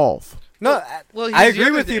evolve. No, Well, he's I agree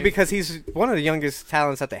younger with you than- because he's one of the youngest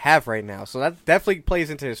talents that they have right now. So that definitely plays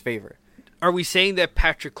into his favor. Are we saying that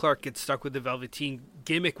Patrick Clark gets stuck with the Velveteen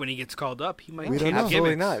gimmick when he gets called up? He might We don't change know. Absolutely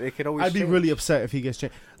gimmicks. not. It could always. I'd be change. really upset if he gets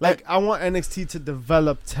changed. Like, I want NXT to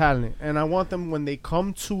develop talent, and I want them when they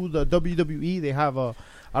come to the WWE, they have a.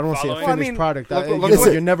 I don't want to say a Following. finished Well, I mean, product. look- You look know,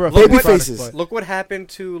 what- you're never a baby finished product, faces. but Look what happened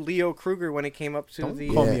to Leo Kruger when he came up to Don't the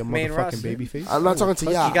call me a main motherfucking roster. babyface. I'm not talking to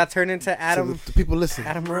He y'all. got turned into So Adam the people listen.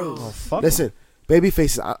 Adam Rose. Oh, fuck Listen, baby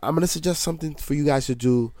faces. I'm gonna suggest something for you guys to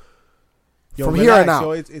do Yo, from relax, here on out.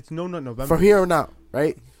 Yo, it's no November. From here on out,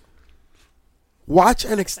 right? Watch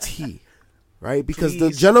NXT, right? Because the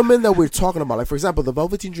Please. gentlemen that we're talking about, like for example, the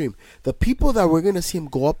Velveteen Dream, the people that we're gonna see him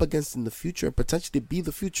go up against in the future and potentially be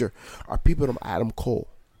the future are people like Adam Cole,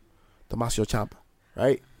 Tommaso Ciampa,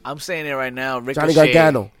 right? I'm saying it right now. Ricochet Johnny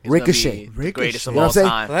Gargano, is gonna Ricochet. be the greatest of You know all what I'm saying?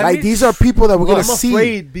 time. That Like means- these are people that we're Well, gonna I'm see.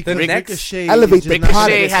 afraid because The next- Ricochet elevate is the just not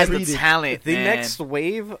Ricochet has the treated. talent. The man. next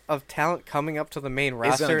wave of talent coming up to the main It's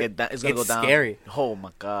roster, gonna get da- it's gonna go down. scary. Oh my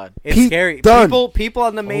god, It's Pete scary. Dunne. People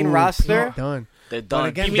on the main Oh, roster, Pete Dunne. they're done.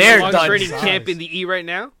 again, You mean They're the longest done. reigning Size. champ in the E right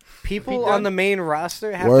now? people Pete on Dunne. the main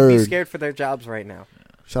roster have to be Word. scared for their jobs right now.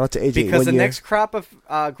 Shout out to AJ. Because one the year. next crop of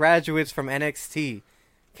graduates from NXT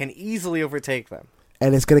can easily overtake them.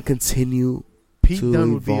 and it's gonna continue. Pete to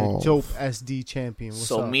Dunne would be a evolve. dope SD champion. What's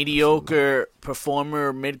So up? mediocre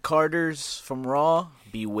performer mid carders from Raw,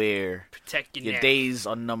 beware. Protect your Your neck. days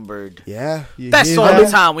are numbered. Yeah, You That's hear all that? the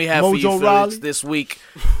time we have for you, Mojo Felix, Rawley? this week.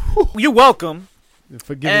 You're welcome.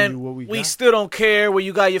 For giving And you what we got. still don't care where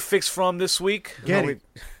you got your fix from this week. Get it.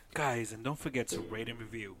 Guys, and don't forget to rate and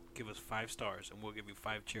review. Give us 5 stars, and we'll give you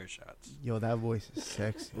 5 chair shots. Yo, that voice is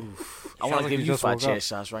sexy. I want to like give you you just 5 woke chair up.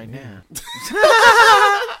 shots right now.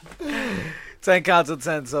 10 counts of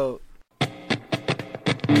 10. So